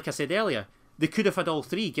concerned, like I said earlier, they could have had all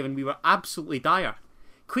 3 given we were absolutely dire.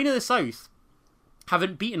 Queen of the South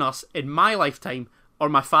haven't beaten us in my lifetime or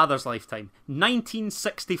my father's lifetime.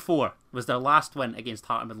 1964 was their last win against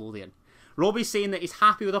Heart of Midlothian. Robbie's saying that he's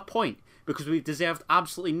happy with a point because we've deserved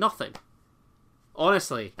absolutely nothing.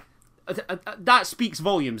 Honestly, that speaks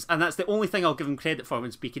volumes, and that's the only thing I'll give him credit for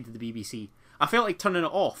when speaking to the BBC. I felt like turning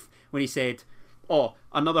it off when he said, "Oh,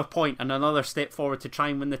 another point and another step forward to try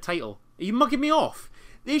and win the title." Are you mugging me off?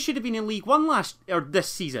 They should have been in League One this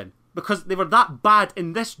season because they were that bad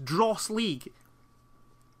in this dross league.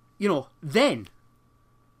 You know, then.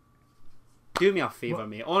 Do me a favour,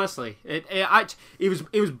 mate. Honestly, it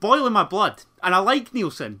was boiling my blood, and I like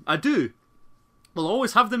Nielsen. I do. We'll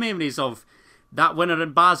always have the memories of that winner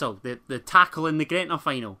in Basel, the tackle in the Gretna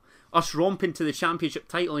final, us romping to the championship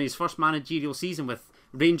title in his first managerial season with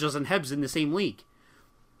Rangers and Hibs in the same league.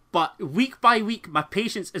 But week by week, my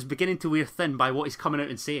patience is beginning to wear thin by what he's coming out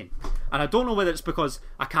and saying. And I don't know whether it's because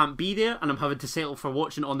I can't be there and I'm having to settle for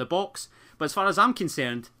watching it on the box, but as far as I'm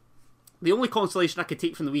concerned, the only consolation I could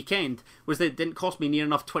take from the weekend was that it didn't cost me near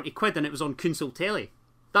enough 20 quid and it was on Kunsel Telly.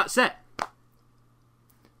 That's it.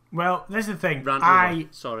 Well, this is the thing.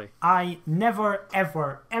 I never,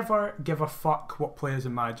 ever, ever give a fuck what players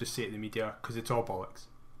and managers say to the media because it's all bollocks.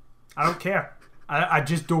 I don't care. I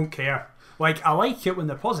just don't care. Like, I like it when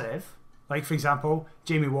they're positive. Like, for example,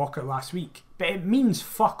 Jamie Walker last week. But it means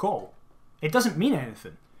fuck all. It doesn't mean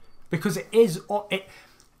anything. Because it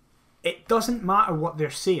doesn't matter what they're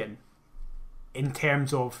saying in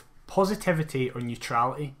terms of positivity or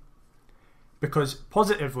neutrality. Because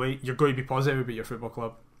positively, you're going to be positive about your football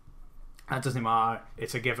club. That doesn't matter.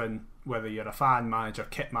 It's a given whether you're a fan, manager,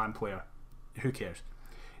 kit man, player. Who cares?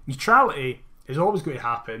 Neutrality is always going to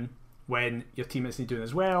happen when your team isn't doing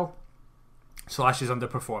as well / is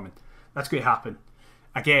underperforming. That's going to happen.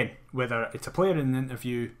 Again, whether it's a player in an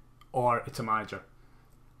interview or it's a manager.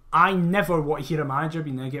 I never want to hear a manager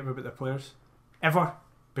be negative about their players. Ever.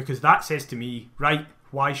 Because that says to me, right,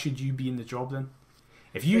 why should you be in the job then?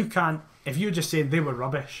 If you're just saying they were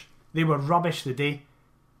rubbish the day,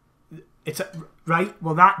 right,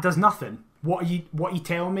 well that does nothing. What are you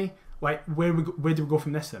telling me? Like, where do we go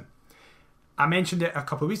from this then? I mentioned it a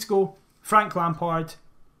couple of weeks ago. Frank Lampard,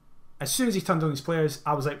 as soon as he turned on his players,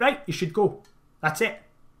 I was like, right, you should go. That's it.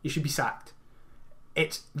 You should be sacked.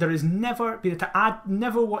 There has never been a time. I'd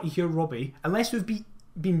never want to hear Robbie, unless we've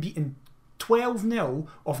been beaten 12-0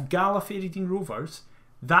 of Gallifreydine Rovers.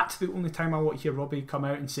 That's the only time I want to hear Robbie come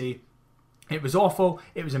out and say it was awful,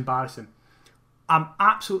 it was embarrassing. I'm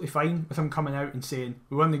absolutely fine with him coming out and saying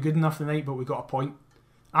we weren't good enough tonight, but we got a point.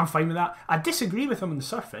 I'm fine with that. I disagree with him on the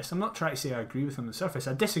surface. I'm not trying to say I agree with him on the surface.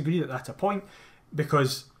 I disagree that that's a point,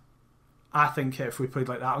 because I think if we played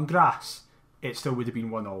like that on grass, it still would have been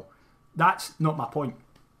 1-1. That's not my point.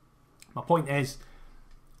 My point is,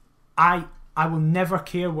 I will never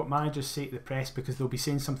care what managers say to the press, because they'll be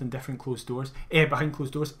saying something different behind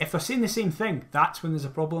closed doors. If they're saying the same thing, that's when there's a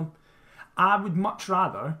problem. I would much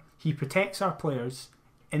rather he protects our players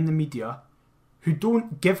in the media who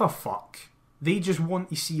don't give a fuck. They just want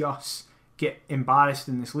to see us get embarrassed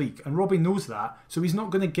in this league. And Robbie knows that, so he's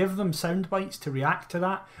not going to give them sound bites to react to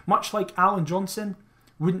that. Much like Alan Johnson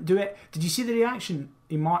wouldn't do it. Did you see the reaction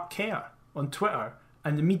in Mark Kerr on Twitter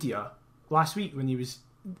and the media last week when he was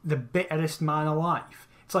the bitterest man alive?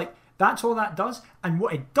 It's like, that's all that does. And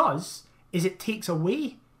what it does is it takes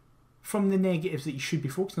away from the negatives that you should be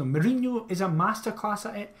focusing on. Mourinho is a masterclass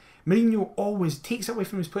at it. Mourinho always takes it away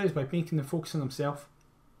from his players by making them focus on himself.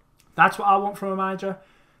 That's what I want from a manager.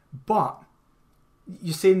 But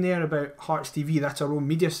you're saying there about Hearts TV, that's our own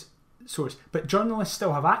media source, but journalists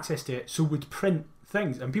still have access to it, so would print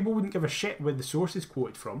things, and people wouldn't give a shit where the source is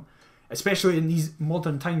quoted from, especially in these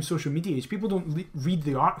modern times social media age. People don't read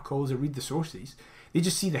the articles or read the sources. They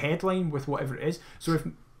just see the headline with whatever it is. So if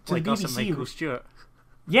to like the BBC, us and Michael Stewart.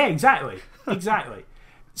 Yeah, exactly.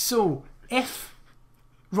 So if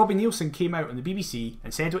Robbie Nielsen came out on the BBC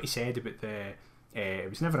and said what he said about it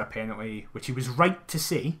was never a penalty, which he was right to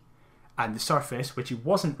say, and the surface, which he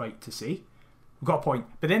wasn't right to say, we've got a point.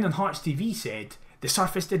 But then on Hearts TV said, the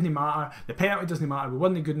surface didn't matter, the penalty doesn't matter, we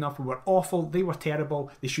weren't good enough, we were awful, they were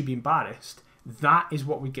terrible, they should be embarrassed. That is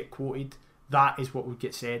what would get quoted, that is what would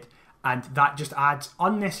get said, and that just adds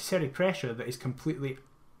unnecessary pressure that is completely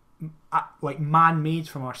like man-made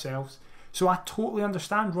from ourselves. So I totally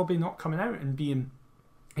understand Robbie not coming out and being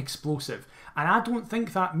explosive, and I don't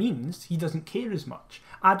think that means he doesn't care as much.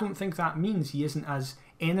 I don't think that means he isn't as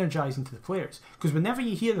energising to the players, because whenever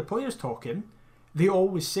you hear the players talking, they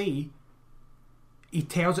always say, he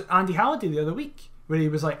tells Andy Halliday the other week where he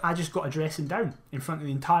was like, I just got to dress him down in front of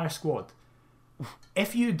the entire squad.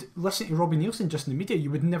 If you'd listened to Robbie Neilson just in the media, you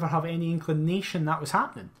would never have any inclination that was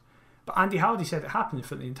happening. But Andy Halliday said it happened in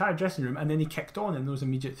front of the entire dressing room, and then he kicked on in those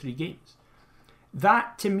immediate 3 games.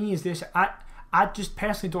 That to me is this. I just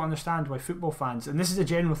personally don't understand why football fans, and this is a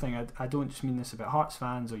general thing, I don't just mean this about Hearts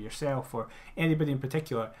fans or yourself or anybody in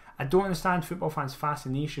particular, I don't understand football fans'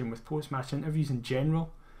 fascination with post-match interviews in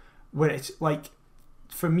general, where it's like,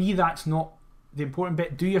 for me that's not the important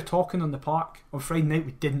bit. Do your talking on the park. On Friday night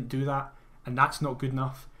we didn't do that, and that's not good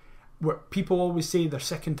enough. Where people always say they're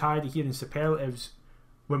sick and tired of hearing superlatives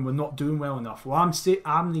when we're not doing well enough. Well,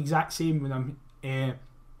 I'm the exact same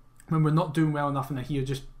when we're not doing well enough and I hear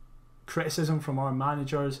just criticism from our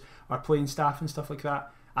managers, our playing staff and stuff like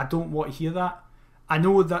that. I don't want to hear that. I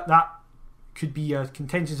know that could be a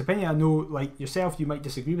contentious opinion. I know, like yourself, you might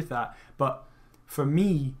disagree with that, but for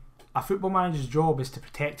me, a football manager's job is to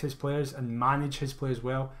protect his players and manage his players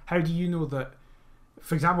well. How do you know that,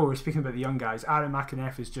 for example, we're speaking about the young guys, Aaron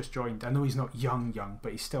McInnes has just joined. I know he's not young,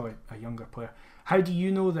 but he's still a younger player. How do you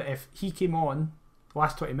know that if he came on the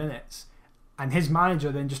last 20 minutes and his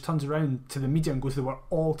manager then just turns around to the media and goes, they were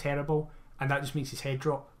all terrible, and that just makes his head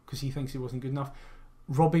drop because he thinks he wasn't good enough?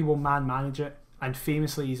 Robbie will manage it, and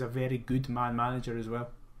famously he's a very good man manager as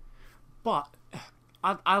well. But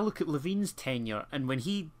I look at Levine's tenure, and when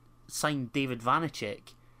he signed David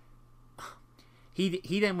Vanacek,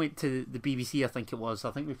 he then went to the BBC, I think it was.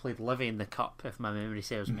 I think we played Livy in the Cup, if my memory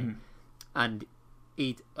serves me. And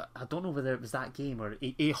I don't know whether it was that game or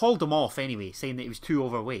he hauled him off anyway, saying that he was too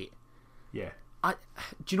overweight. Yeah. Do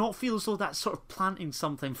you not feel as though that's sort of planting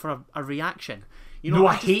something for a reaction? You know,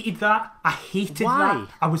 I hated that. I hated that.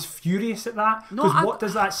 I was furious at that. Because what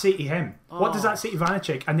does that say to him? What does that say to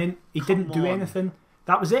Vanacek? And then he didn't do anything.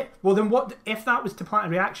 That was it. Well, then what if that was to plant a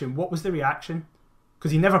reaction? What was the reaction?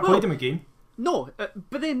 Because he never played him again. No,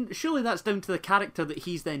 but then surely that's down to the character that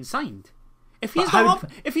he's then signed. If he's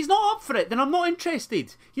not up for it, then I'm not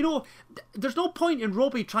interested. You know, there's no point in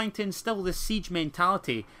Robbie trying to instill this siege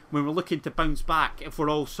mentality when we're looking to bounce back if we're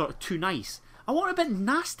all sort of too nice. I want a bit of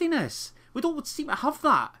nastiness. We don't seem to have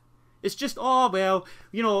that. It's just, oh well,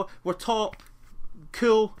 you know, we're top,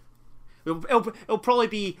 cool. It'll probably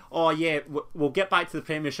be, oh yeah, we'll get back to the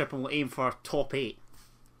Premiership and we'll aim for top 8.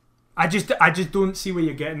 I just don't see where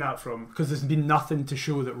you're getting that from, because there's been nothing to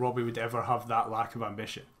show that Robbie would ever have that lack of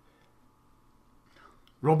ambition.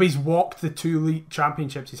 Robbie's walked the 2 league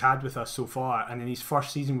championships he's had with us so far, and in his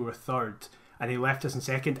first season we were 3rd, and he left us in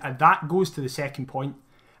 2nd, and that goes to the second point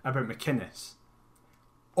about McInnes.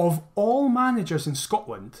 Of all managers in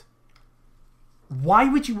Scotland, why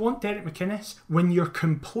would you want Derek McInnes when your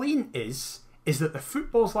complaint is that the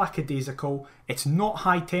football's lackadaisical, it's not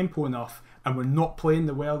high tempo enough, and we're not playing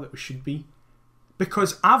the well that we should be?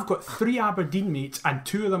 Because I've got 3 Aberdeen mates and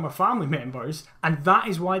 2 of them are family members, and that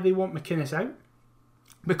is why they want McInnes out.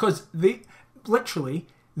 Because they literally,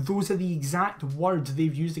 those are the exact words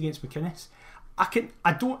they've used against McInnes.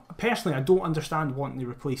 I don't understand wanting to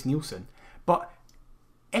replace Nielsen, but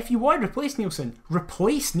if you want to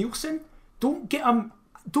replace Nielsen. Don't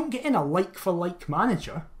get in a like for like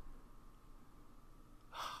manager.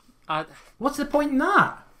 What's the point in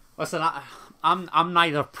that? Listen, I'm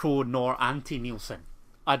neither pro nor anti Nielsen.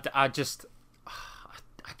 I'm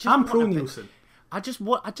pro Nielsen. I just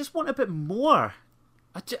want a bit more.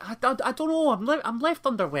 I don't know. I'm left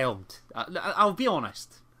underwhelmed. I'll be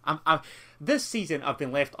honest. This season I've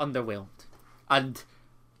been left underwhelmed, and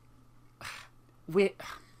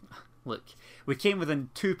we came within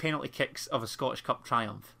 2 penalty kicks of a Scottish Cup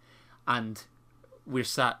triumph, and we're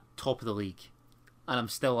sat top of the league, and I'm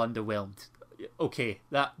still underwhelmed. Okay,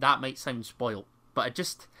 that might sound spoiled, but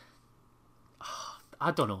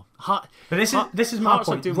I don't know. But this is my Hearts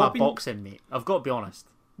point. Are doing my boxing, mate. I've got to be honest.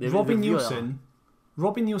 Robbie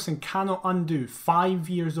Neilson cannot undo 5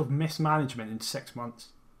 years of mismanagement in 6 months.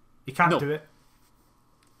 He can't do it.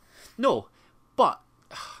 No, but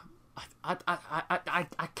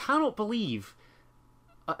I cannot believe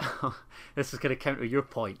this is going to counter your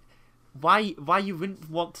point. Why you wouldn't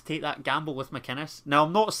want to take that gamble with McInnes? Now,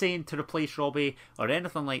 I'm not saying to replace Robbie or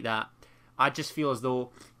anything like that. I just feel as though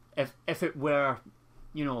if it were,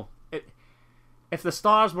 if the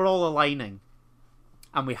stars were all aligning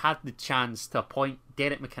and we had the chance to appoint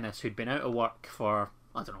Derek McInnes, who'd been out of work for,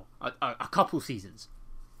 I don't know, a couple seasons.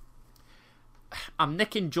 I'm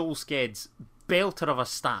nicking Joel Sked's belter of a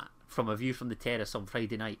stat from A View from the Terrace on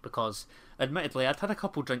Friday night because, admittedly, I'd had a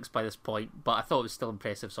couple drinks by this point, but I thought it was still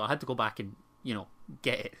impressive, so I had to go back and,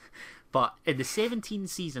 get it. But in the 17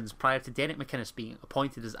 seasons prior to Derek McInnes being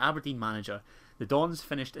appointed as Aberdeen manager, the Dons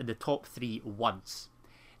finished in the top 3 once.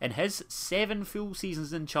 In his 7 full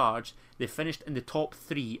seasons in charge, they finished in the top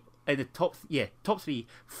 3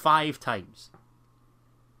 5 times.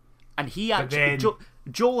 And he actually,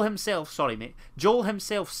 Joel himself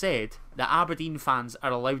said that Aberdeen fans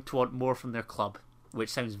are allowed to want more from their club, which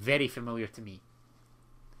sounds very familiar to me.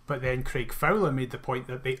 But then Craig Fowler made the point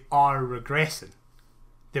that they are regressing.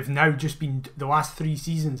 They've now just been, the last 3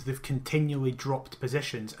 seasons, they've continually dropped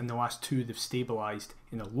positions, and the last 2 they've stabilised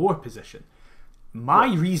in a lower position.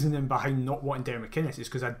 My reasoning behind not wanting Derek McInnes is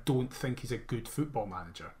because I don't think he's a good football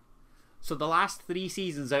manager. So the last 3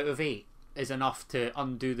 seasons out of 8 is enough to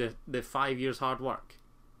undo the 5 years hard work?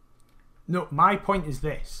 No, my point is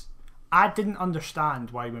this. I didn't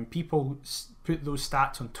understand why when people put those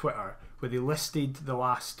stats on Twitter where they listed the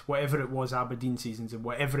last whatever it was Aberdeen seasons and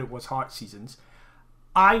whatever it was Hearts seasons,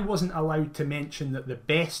 I wasn't allowed to mention that the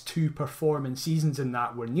best 2 performing seasons in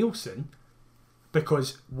that were Nielsen,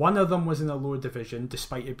 because one of them was in a lower division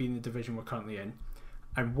despite it being the division we're currently in,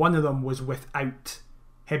 and one of them was without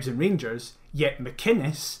Hibs and Rangers, yet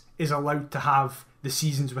McInnes is allowed to have the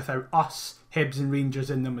seasons without us, Hibs and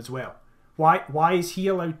Rangers in them as well. Why is he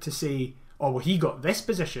allowed to say, oh well, he got this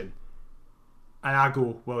position, and I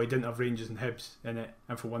go, well, he didn't have Rangers and Hibs in it,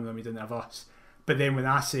 and for one of them he didn't have us. But then when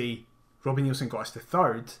I say Robbie Nielsen got us to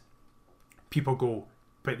 3rd, people go,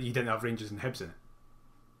 but he didn't have Rangers and Hibs in it.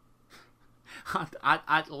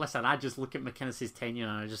 Listen, I just look at McInnes' tenure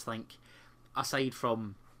and I just think, aside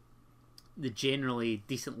from the generally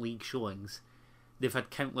decent league showings, they've had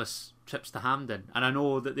countless trips to Hampden, and I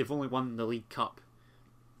know that they've only won the League Cup.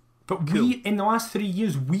 But cool. In the last 3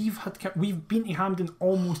 years, we've been to Hampden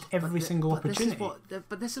almost every single opportunity.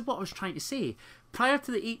 But this is what I was trying to say. Prior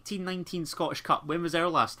to the 18-19 Scottish Cup, when was our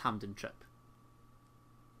last Hampden trip?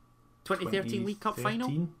 2013 League Cup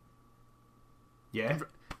final? Yeah.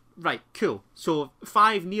 Right, cool. So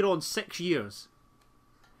 5, near on 6 years.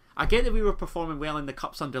 I get that we were performing well in the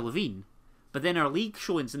Cups under Levine, but then our league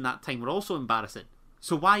showings in that time were also embarrassing.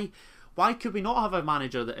 So why could we not have a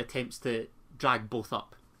manager that attempts to drag both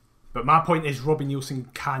up? But my point is, Robbie Nielsen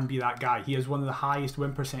can be that guy. He has one of the highest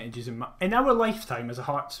win percentages in our lifetime as a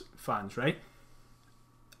Hearts fans, right?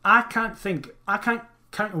 I can't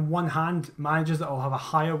count on one hand managers that will have a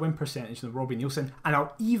higher win percentage than Robbie Nielsen, and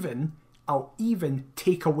I'll even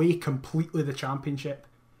take away completely the championship.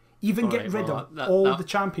 Get rid of the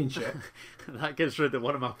championship. That gets rid of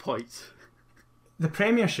one of my points. The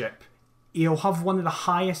Premiership, he'll have one of the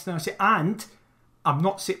highest. And I'm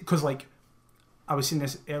not saying, because I was saying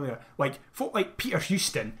this earlier, folk like Peter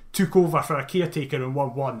Houston took over for a caretaker and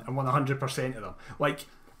won 100% of them.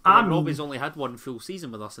 Robbie's only had 1 full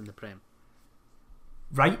season with us in the Prem.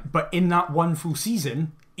 Right, but in that 1 full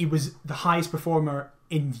season, he was the highest performer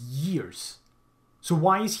in years. So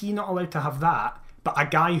why is he not allowed to have that, but a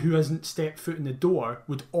guy who hasn't stepped foot in the door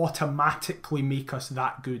would automatically make us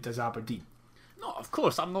that good as Aberdeen? No, of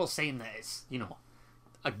course, I'm not saying that it's,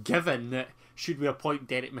 a given that should we appoint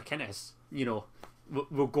Derek McInnes,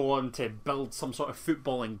 we'll go on to build some sort of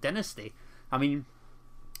footballing dynasty. I mean,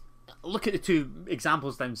 look at the 2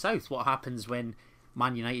 examples down south. What happens when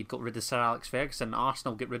Man United got rid of Sir Alex Ferguson,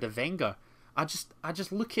 Arsenal get rid of Wenger? I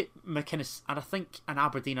just look at McInnes and I think, and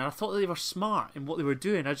Aberdeen, and I thought they were smart in what they were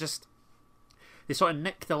doing. They sort of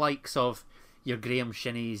nicked the likes of your Graham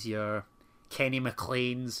Shinnies, your Kenny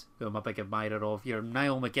McLean's, who I'm a big admirer of, your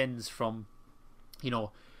Niall McGinn's from,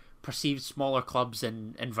 perceived smaller clubs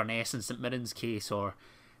in Inverness and St Mirren's case, or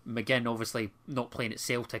McGinn obviously not playing at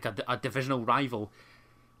Celtic, a divisional rival,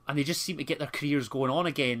 and they just seem to get their careers going on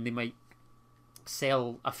again. They might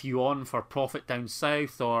sell a few on for profit down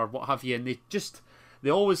south or what have you, and they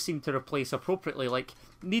always seem to replace appropriately.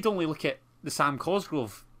 Need only look at the Sam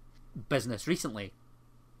Cosgrove business recently.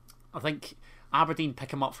 I think Aberdeen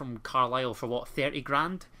pick him up from Carlisle for 30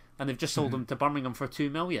 grand, and they've just sold him to Birmingham for 2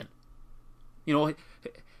 million.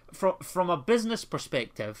 From a business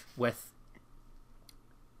perspective, with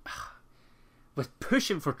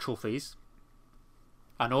pushing for trophies,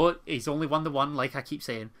 I know he's only won the 1, like I keep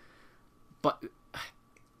saying, but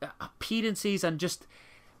appearances and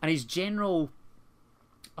his general,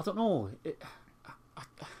 I don't know,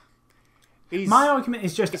 My argument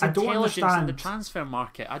is just his I don't intelligence understand in the transfer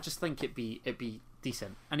market. I just think it'd be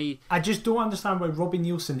decent, and I just don't understand why Robbie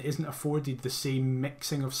Neilson isn't afforded the same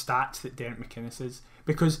mixing of stats that Derek McInnes is,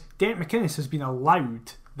 because Derek McInnes has been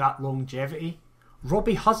allowed that longevity.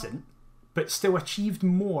 Robbie hasn't, but still achieved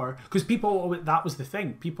more, because that was the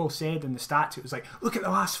thing. People said in the stats, it was like, look at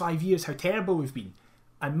the last 5 years, how terrible we've been.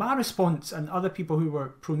 And my response, and other people who were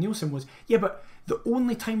pro Neilson, was, yeah, but the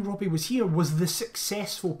only time Robbie was here was the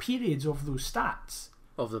successful periods of those stats.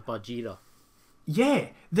 Of the Budge era. Yeah,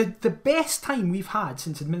 the best time we've had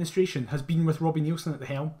since administration has been with Robbie Neilson at the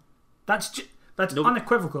helm. That's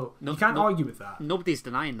unequivocal. You can't argue with that. Nobody's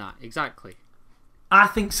denying that, exactly. I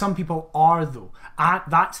think some people are, though.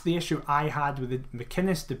 That's the issue I had with the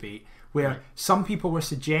McInnes debate, where some people were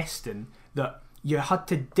suggesting that you had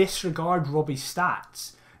to disregard Robbie's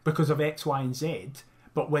stats because of X, Y, and Z.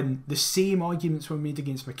 But when the same arguments were made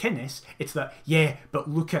against McInnes, it's that, yeah, but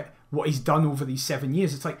look at what he's done over these 7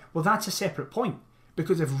 years. It's like, well, that's a separate point.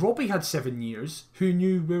 Because if Robbie had 7 years, who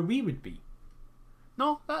knew where we would be?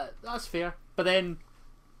 No, that's fair. But then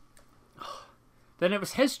it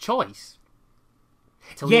was his choice.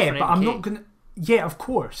 Yeah, but I'm not going to... Yeah, of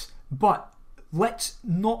course. But let's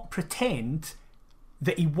not pretend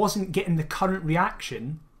that he wasn't getting the current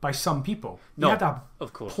reaction by some people. No, he had a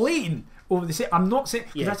of course. plane over the... I'm not saying...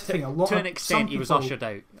 Yeah, that's the thing. To an extent, he was ushered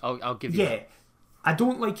out. I'll give you that. I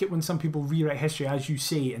don't like it when some people rewrite history, as you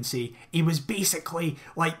say, and say he was basically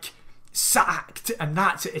like sacked and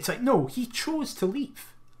that's it. It's like, no, he chose to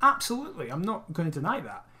leave. Absolutely, I'm not going to deny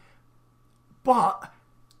that. But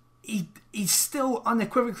he's still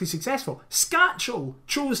unequivocally successful. Scatchell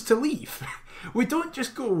chose to leave. We don't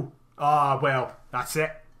just go, well, that's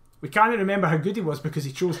it. We can't remember how good he was because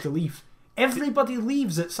he chose to leave. Everybody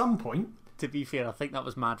leaves at some point. To be fair, I think that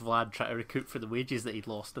was Mad Vlad trying to recoup for the wages that he'd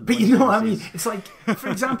lost. But you know what I mean? It's like, for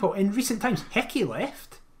example, in recent times, Hickey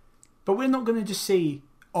left, but we're not going to just say,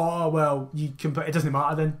 oh, well, you can, but it doesn't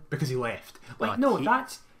matter then because he left. Like, no, he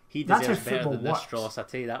that's how deserves better football than this, works. Strauss, I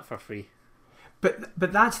tell you that for free. But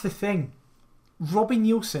that's the thing. Robbie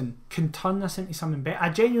Neilson can turn this into something better. I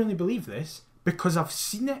genuinely believe this because I've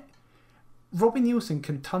seen it. Robbie Neilson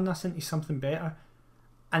can turn this into something better,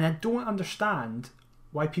 and I don't understand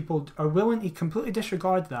why people are willing to completely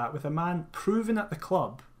disregard that with a man proven at the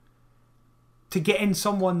club to get in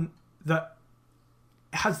someone that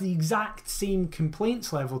has the exact same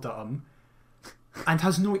complaints levelled at him and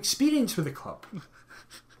has no experience with the club.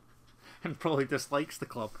 And probably dislikes the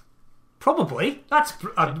club. Probably. That's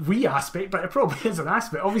a wee aspect, but it probably is an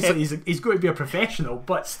aspect. Obviously, he's going to be a professional,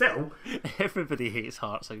 but still. Everybody hates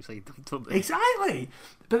Hearts outside them, don't they? Exactly.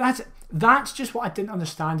 But that's just what I didn't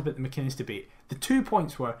understand about the McInnes debate. The 2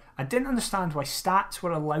 points were, I didn't understand why stats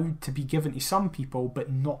were allowed to be given to some people,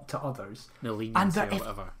 but not to others. No leniency or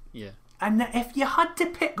whatever. Yeah. And that if you had to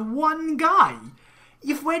pick one guy,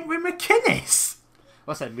 you've went with McInnes.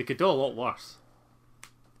 Listen, we could do a lot worse.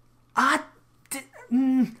 I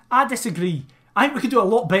disagree. I think we could do a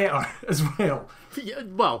lot better as well. Yeah,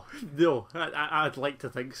 well, no, I'd like to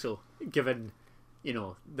think so, given,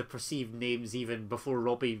 the perceived names even before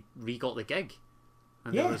Robbie got the gig.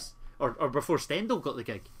 And there was, or before Stendhal got the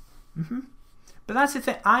gig. Mm-hmm. But that's the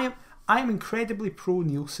thing. I'm incredibly pro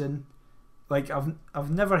Neilson. Like, I've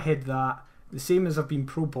never had that. The same as I've been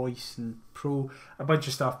pro Boyce and pro a bunch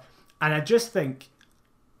of stuff. And I just think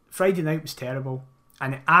Friday night was terrible.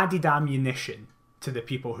 And it added ammunition to the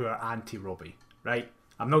people who are anti-Robbie, right?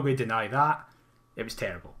 I'm not going to deny that. It was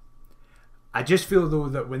terrible. I just feel, though,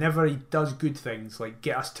 that whenever he does good things, like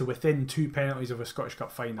get us to within 2 penalties of a Scottish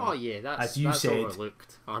Cup final, oh yeah, that's said,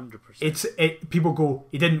 overlooked, 100%. People go,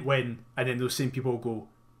 he didn't win, and then those same people go,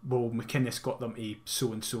 well, McInnes got them to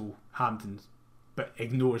so-and-so Hampden, but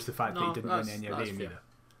ignores the fact that he didn't win any of them either.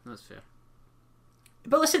 That's fair.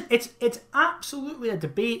 But listen, it's absolutely a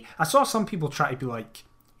debate. I saw some people try to be like,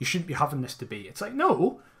 you shouldn't be having this debate. It's like,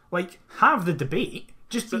 no, like, have the debate.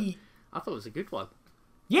 I thought it was a good one.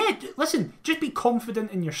 Yeah, listen, just be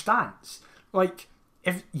confident in your stance. Like,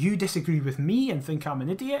 if you disagree with me and think I'm an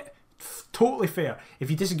idiot, totally fair. If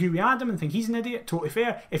you disagree with Adam and think he's an idiot, totally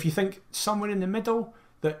fair. If you think somewhere in the middle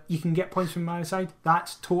that you can get points from my side,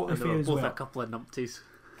 that's totally fair as well. Both a couple of numpties.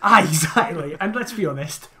 Exactly. And let's be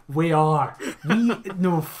honest, we are. We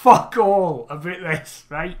know fuck all about this,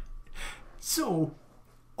 right? So,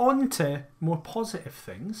 on to more positive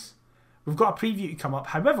things. We've got a preview to come up.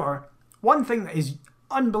 However, one thing that is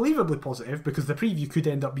unbelievably positive, because the preview could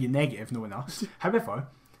end up being negative knowing us. However,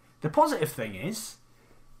 the positive thing is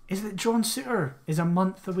that John Souttar is a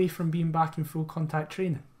month away from being back in full contact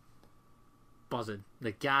training. Buzzing.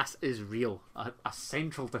 The gas is real. A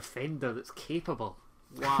central defender that's capable.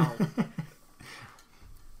 Wow.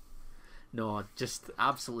 No, just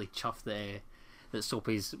absolutely chuffed that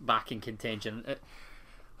Soapy's back in contention.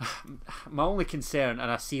 My only concern, and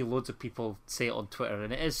I see loads of people say it on Twitter,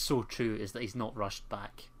 and it is so true, is that he's not rushed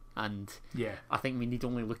back. And Yeah. I think we need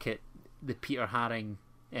only look at the Peter Haring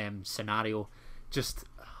scenario. Just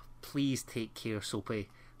please take care, Soapy,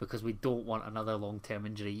 because we don't want another long-term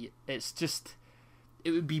injury. It's just,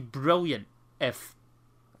 it would be brilliant if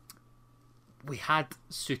we had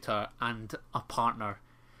Suter and a partner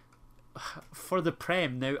for the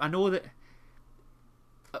Prem. Now, I know that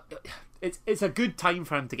it's a good time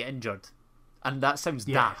for him to get injured, and that sounds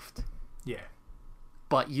daft. Yeah.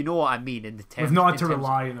 But you know what I mean in the terms. We've not had to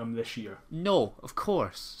rely on him this year. No, of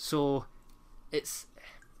course. So it's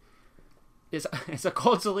a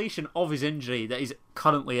consolation of his injury that he's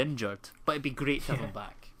currently injured, but it'd be great to have him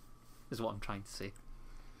back, is what I'm trying to say.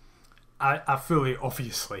 I fully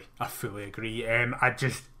agree.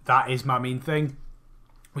 That is my main thing.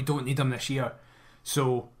 We don't need him this year,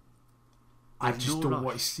 so I just don't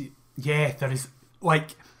want to see. Yeah, there is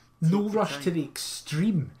no rush to the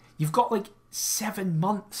extreme. You've got 7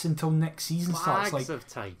 months until next season starts. Bags of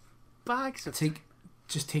time.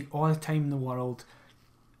 Just take all the time in the world,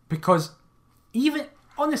 because even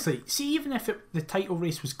if the title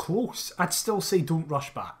race was close, I'd still say don't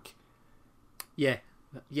rush back. Yeah,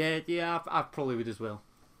 I probably would as well.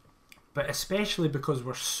 But especially because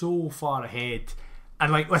we're so far ahead,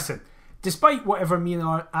 and listen, despite whatever me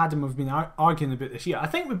and Adam have been arguing about this year, I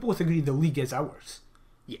think we both agree the league is ours.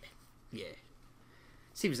 Yeah.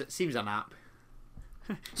 Seems an app.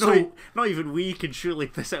 Not even we can surely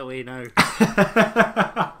piss it away now.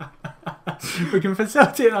 We can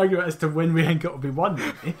facilitate an argument as to when we think it'll be won,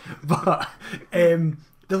 maybe. But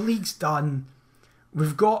the league's done.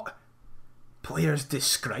 We've got players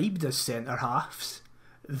described as centre halves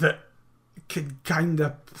that could kind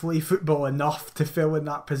of play football enough to fill in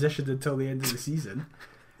that position until the end of the season.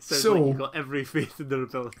 Sounds like you've got every faith in their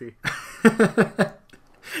ability.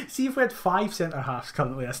 See, if we had 5 centre halves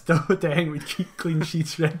currently, I still think we'd keep clean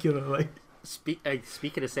sheets regularly.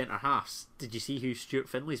 Speaking of centre halves, did you see who Stuart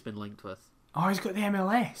Finley's been linked with? Oh, he's got the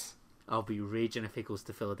MLS. I'll be raging if he goes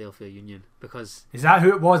to Philadelphia Union, because is that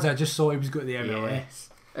who it was? I just saw he was got the MLS.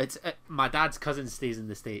 Yeah. My dad's cousin stays in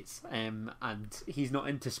the States, and he's not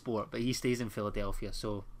into sport, but he stays in Philadelphia,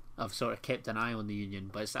 so I've sort of kept an eye on the Union,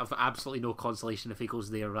 but I've absolutely no consolation if he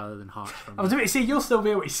goes there rather than Hearts for me. I was about to say, you'll still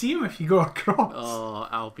be able to see him if you go across. Oh,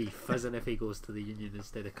 I'll be fizzing if he goes to the Union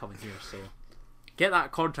instead of coming here, so get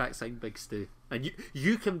that contract signed, Big Stu, and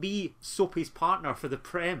you can be Soapy's partner for the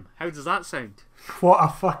Prem. How does that sound? What a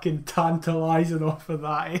fucking tantalising offer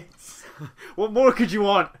that is. What more could you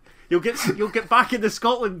want? You'll get back in the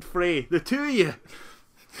Scotland fray, the two of you.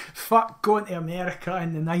 Fuck going to America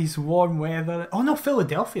in the nice warm weather. Oh no,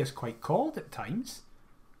 Philadelphia's quite cold at times.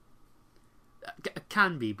 It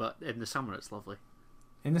can be, but in the summer it's lovely.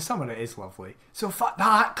 In the summer it is lovely. So fuck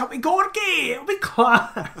that, come to Gorgie, it'll be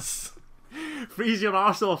class. Freeze your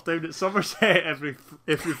arse off down at Somerset every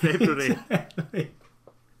February. Exactly.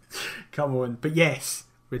 Come on. But yes,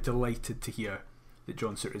 we're delighted to hear that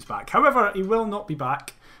John Suter is back. However, he will not be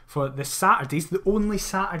back for the Saturdays, the only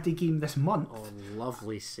Saturday game this month. Oh,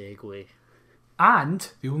 lovely segue.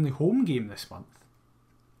 And the only home game this month,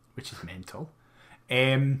 which is mental.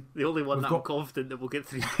 The only one that I'm confident that we'll get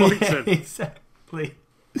 3 points in. Exactly.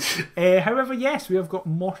 However, yes, we have got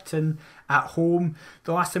Morton at home.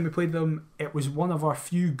 The last time we played them, it was one of our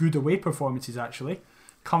few good away performances, actually.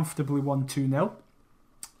 Comfortably won 2-0.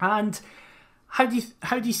 And how do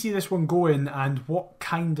you see this one going, and what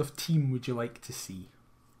kind of team would you like to see?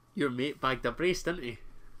 Your mate bagged a brace, didn't he?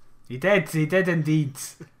 He did indeed.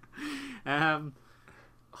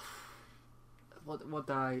 What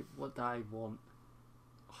do I want?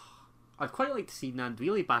 I'd quite like to see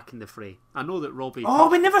Nandwili back in the fray. I know that Robbie... Oh,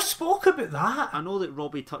 we never spoke about that. I know that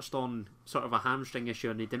Robbie touched on sort of a hamstring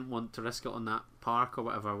issue and he didn't want to risk it on that park or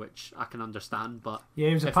whatever, which I can understand, but... Yeah,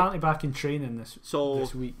 he was apparently back in training this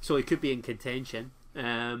week. So he could be in contention.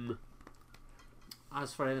 As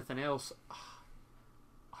for anything else,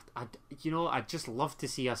 I'd just love to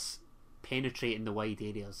see us penetrating the wide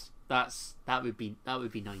areas. That would be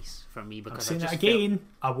nice for me, because I'm saying it again.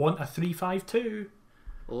 I want a 3-5-2.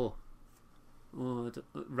 Oh,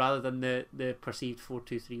 rather than the perceived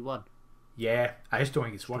 4-2-3-1. Yeah, I just don't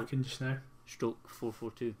think it's working just now. Stroke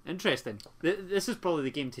 4-4-2. Interesting. This is probably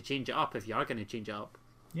the game to change it up if you are going to change it up.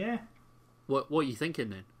 Yeah. What are you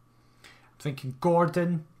thinking then? I'm thinking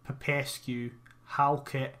Gordon, Popescu,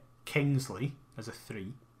 Halkett, Kingsley as a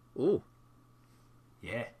 3. Oh.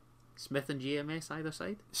 Yeah. Smith and GMS either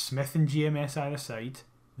side? Smith and GMS either side.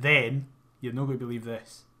 Then, you're not going to believe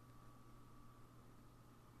this.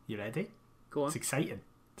 You ready? Go on. It's exciting.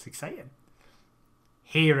 It's exciting.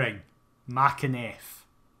 Herring, McInnes,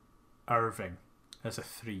 Irving as a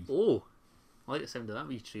 3. Oh, I like the sound of that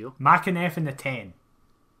wee trio. McInnes in the 10.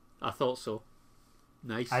 I thought so.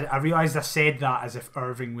 Nice. I realised I said that as if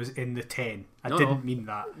Irving was in the 10. I didn't mean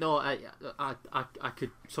that. No, I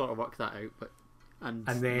could sort of work that out, but and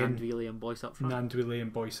then Nandwili and Boyce up front. Nandwili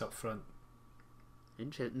and Boyce up front.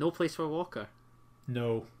 Interesting. No place for Walker.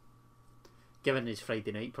 No. Given his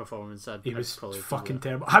Friday night performance, He was probably fucking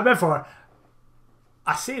terrible. However,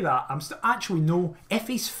 I say that, I'm still actually no. If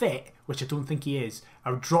he's fit, which I don't think he is,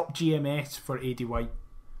 I would drop GMS for AD White.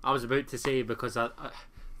 I was about to say, because I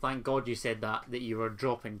thank God you said that you were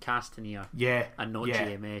dropping Castanier and not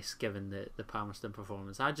GMS, given the Palmerston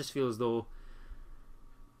performance. I just feel as though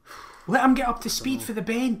let him get up to speed for the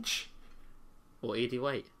bench. What, AD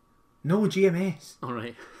White? No, GMS.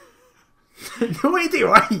 Alright. No AD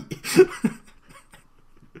White.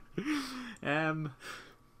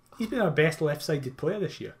 He's been our best left-sided player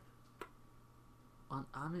this year.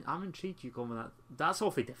 I'm intrigued you going with that. That's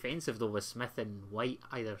awfully defensive though, with Smith and White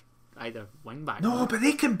either wing back. No, but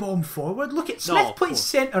they can bomb forward. Look at Smith plays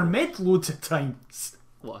centre mid loads of times.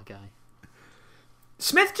 What a guy.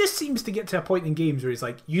 Smith just seems to get to a point in games where he's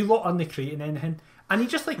like, you lot aren't creating anything, and he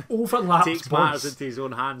just like overlaps takes matters into his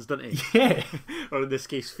own hands, doesn't he? Yeah. Or in this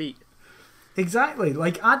case, feet. Exactly.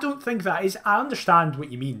 Like, I don't think that is. I understand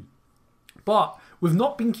what you mean, but we've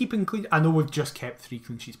not been keeping clean. I know we've just kept 3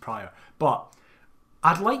 clean sheets prior, but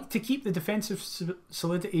I'd like to keep the defensive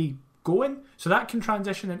solidity going, so that can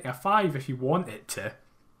transition into a 5 if you want it to,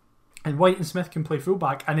 and White and Smith can play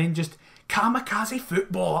fullback, and then just kamikaze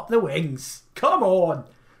football up the wings. Come on,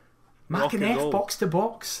 McInnes box to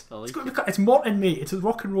box. It's Morton, mate. It's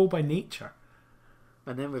rock and roll by nature.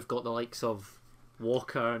 And then we've got the likes of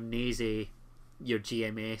Walker, Naze, your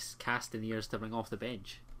GMS, Castaniers to bring off the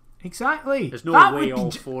bench. Exactly. There's no way all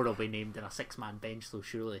 4 will be named in a 6-man bench, though.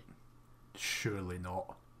 Surely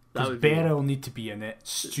not. Because Berra will need to be in it.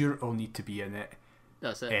 Stewart will need to be in it.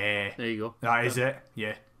 That's it. There you go. That is it.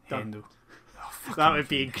 Yeah. Hendo. Oh, that would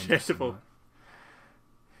be incredible.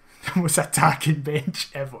 The most attacking bench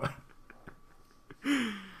ever.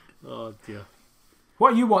 Oh dear.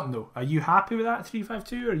 What are you wanting though? Are you happy with that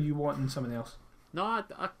 3-5-2, or are you wanting something else? No, I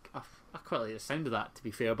quite like the sound of that, to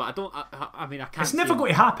be fair, but I don't. I mean, I can't. It's never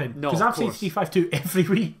going to happen. No, because I've seen 3-5-2 every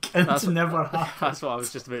week, and it's never happened. That's what I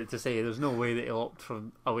was just about to say. There's no way that he'll opt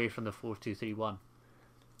away from the 4-2-3-1.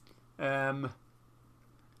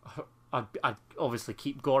 I'd obviously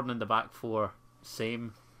keep Gordon in the back 4.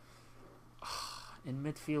 Same. In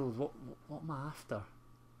midfield, what am I after?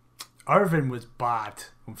 Irvin was bad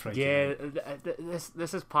on Friday. Yeah,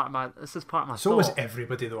 this is part of my. So was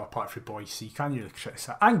everybody though, apart from Boyce. So you can't really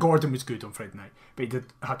criticise. And Gordon was good on Friday night, but he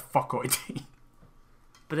had fuck all to do.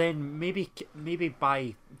 But then maybe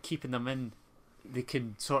by keeping them in, they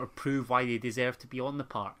can sort of prove why they deserve to be on the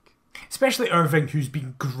park. Especially Irving, who's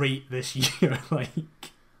been great this year.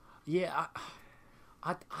 Yeah,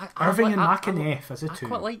 Irving and McInnes as a 2. I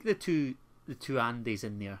quite like the two Andys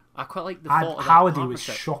in there. I quite like the thought of Halliday was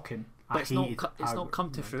shocking. But it's not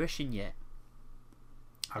come to fruition yet.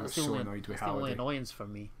 I was so annoyed with Halliday. That's the only annoyance for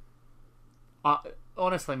me.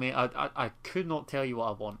 Honestly, mate, I could not tell you what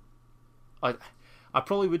I want. I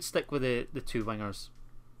probably would stick with the 2 wingers.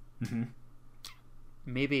 Mm-hmm.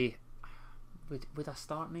 Maybe would I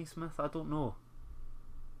start Naismith? I don't know.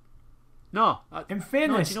 No, in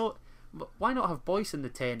fairness, no, why not have Boyce in the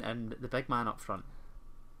 10 and the big man up front?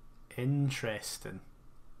 Interesting.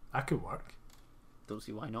 That could work. Don't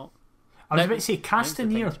see why not. I was about to say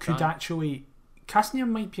Castanier could actually. Castanier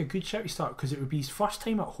might be a good shout to start because it would be his first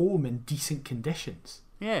time at home in decent conditions.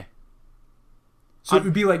 Yeah. So it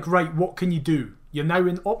would be like, right, what can you do? You're now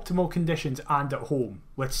in optimal conditions and at home.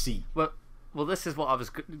 Let's see. Well, this is what I was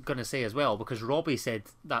going to say as well, because Robbie said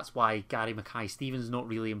that's why Gary Mackay-Stevens not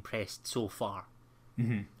really impressed so far.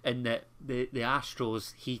 Mm-hmm. In that the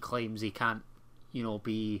Astros, he claims he can't,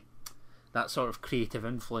 be that sort of creative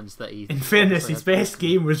influence that he. In fairness, his best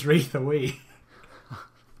game was Wraith away.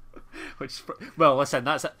 Well, listen,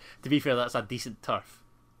 to be fair, that's a decent turf.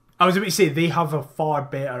 I was about to say they have a far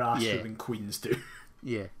better Astro than Queens do.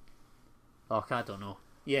 Yeah. I don't know.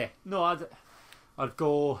 Yeah, no, I'd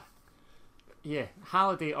go. Yeah,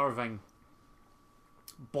 Halliday, Irving,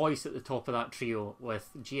 Boyce at the top of that trio with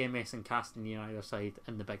GMS and Castanier on either side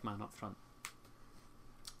and the big man up front.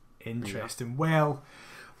 Interesting. Well,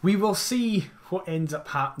 we will see what ends up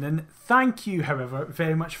happening. Thank you, however,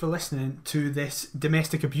 very much for listening to this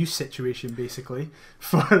domestic abuse situation, basically,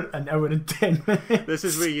 for an hour and 10 minutes. This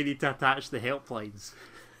is where you need to attach the helplines.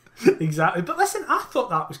 Exactly. But listen, I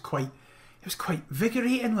thought that was quite it was quite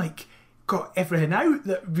invigorating. Like, got everything out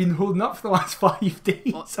that I've been holding up for the last 5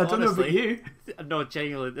 days. I don't know about you. No,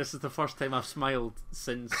 genuinely, this is the first time I've smiled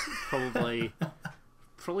since probably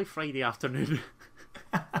Friday afternoon.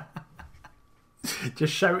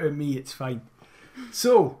 Just shout at me, it's fine.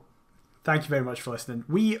 So, thank you very much for listening.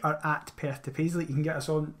 We are at Perth to Paisley. You can get us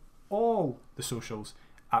on all the socials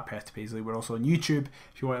at Perth to Paisley. We're also on YouTube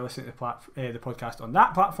if you want to listen to the podcast on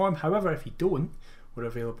that platform. However, if you don't, we're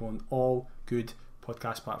available on all good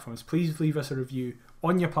podcast platforms. Please leave us a review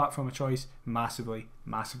on your platform of choice. Massively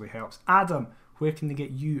helps. Adam, where can they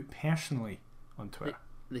get you personally on Twitter?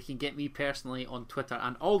 They can get me personally on Twitter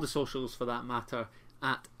and all the socials for that matter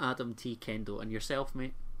at Adam T. Kendo. And yourself,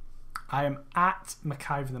 mate? I am at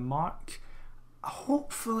McIver the Mark.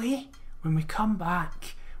 Hopefully, when we come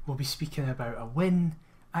back, we'll be speaking about a win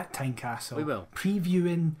at Tynecastle. We will.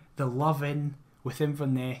 Previewing the Love-In with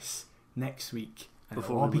Inverness next week. And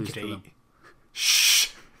it'll all be great.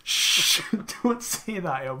 Shh! Don't say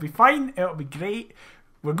that. It'll be fine. It'll be great.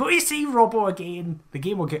 We're going to see Robbo again. The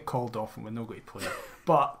game will get called off and we're not going to play.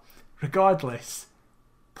 But regardless,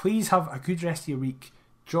 please have a good rest of your week.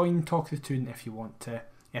 Join Talk the Toon if you want to.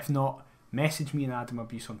 If not, message me and Adam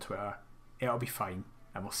Abuse on Twitter. It'll be fine.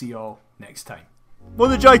 And we'll see you all next time. On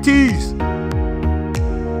the JTs!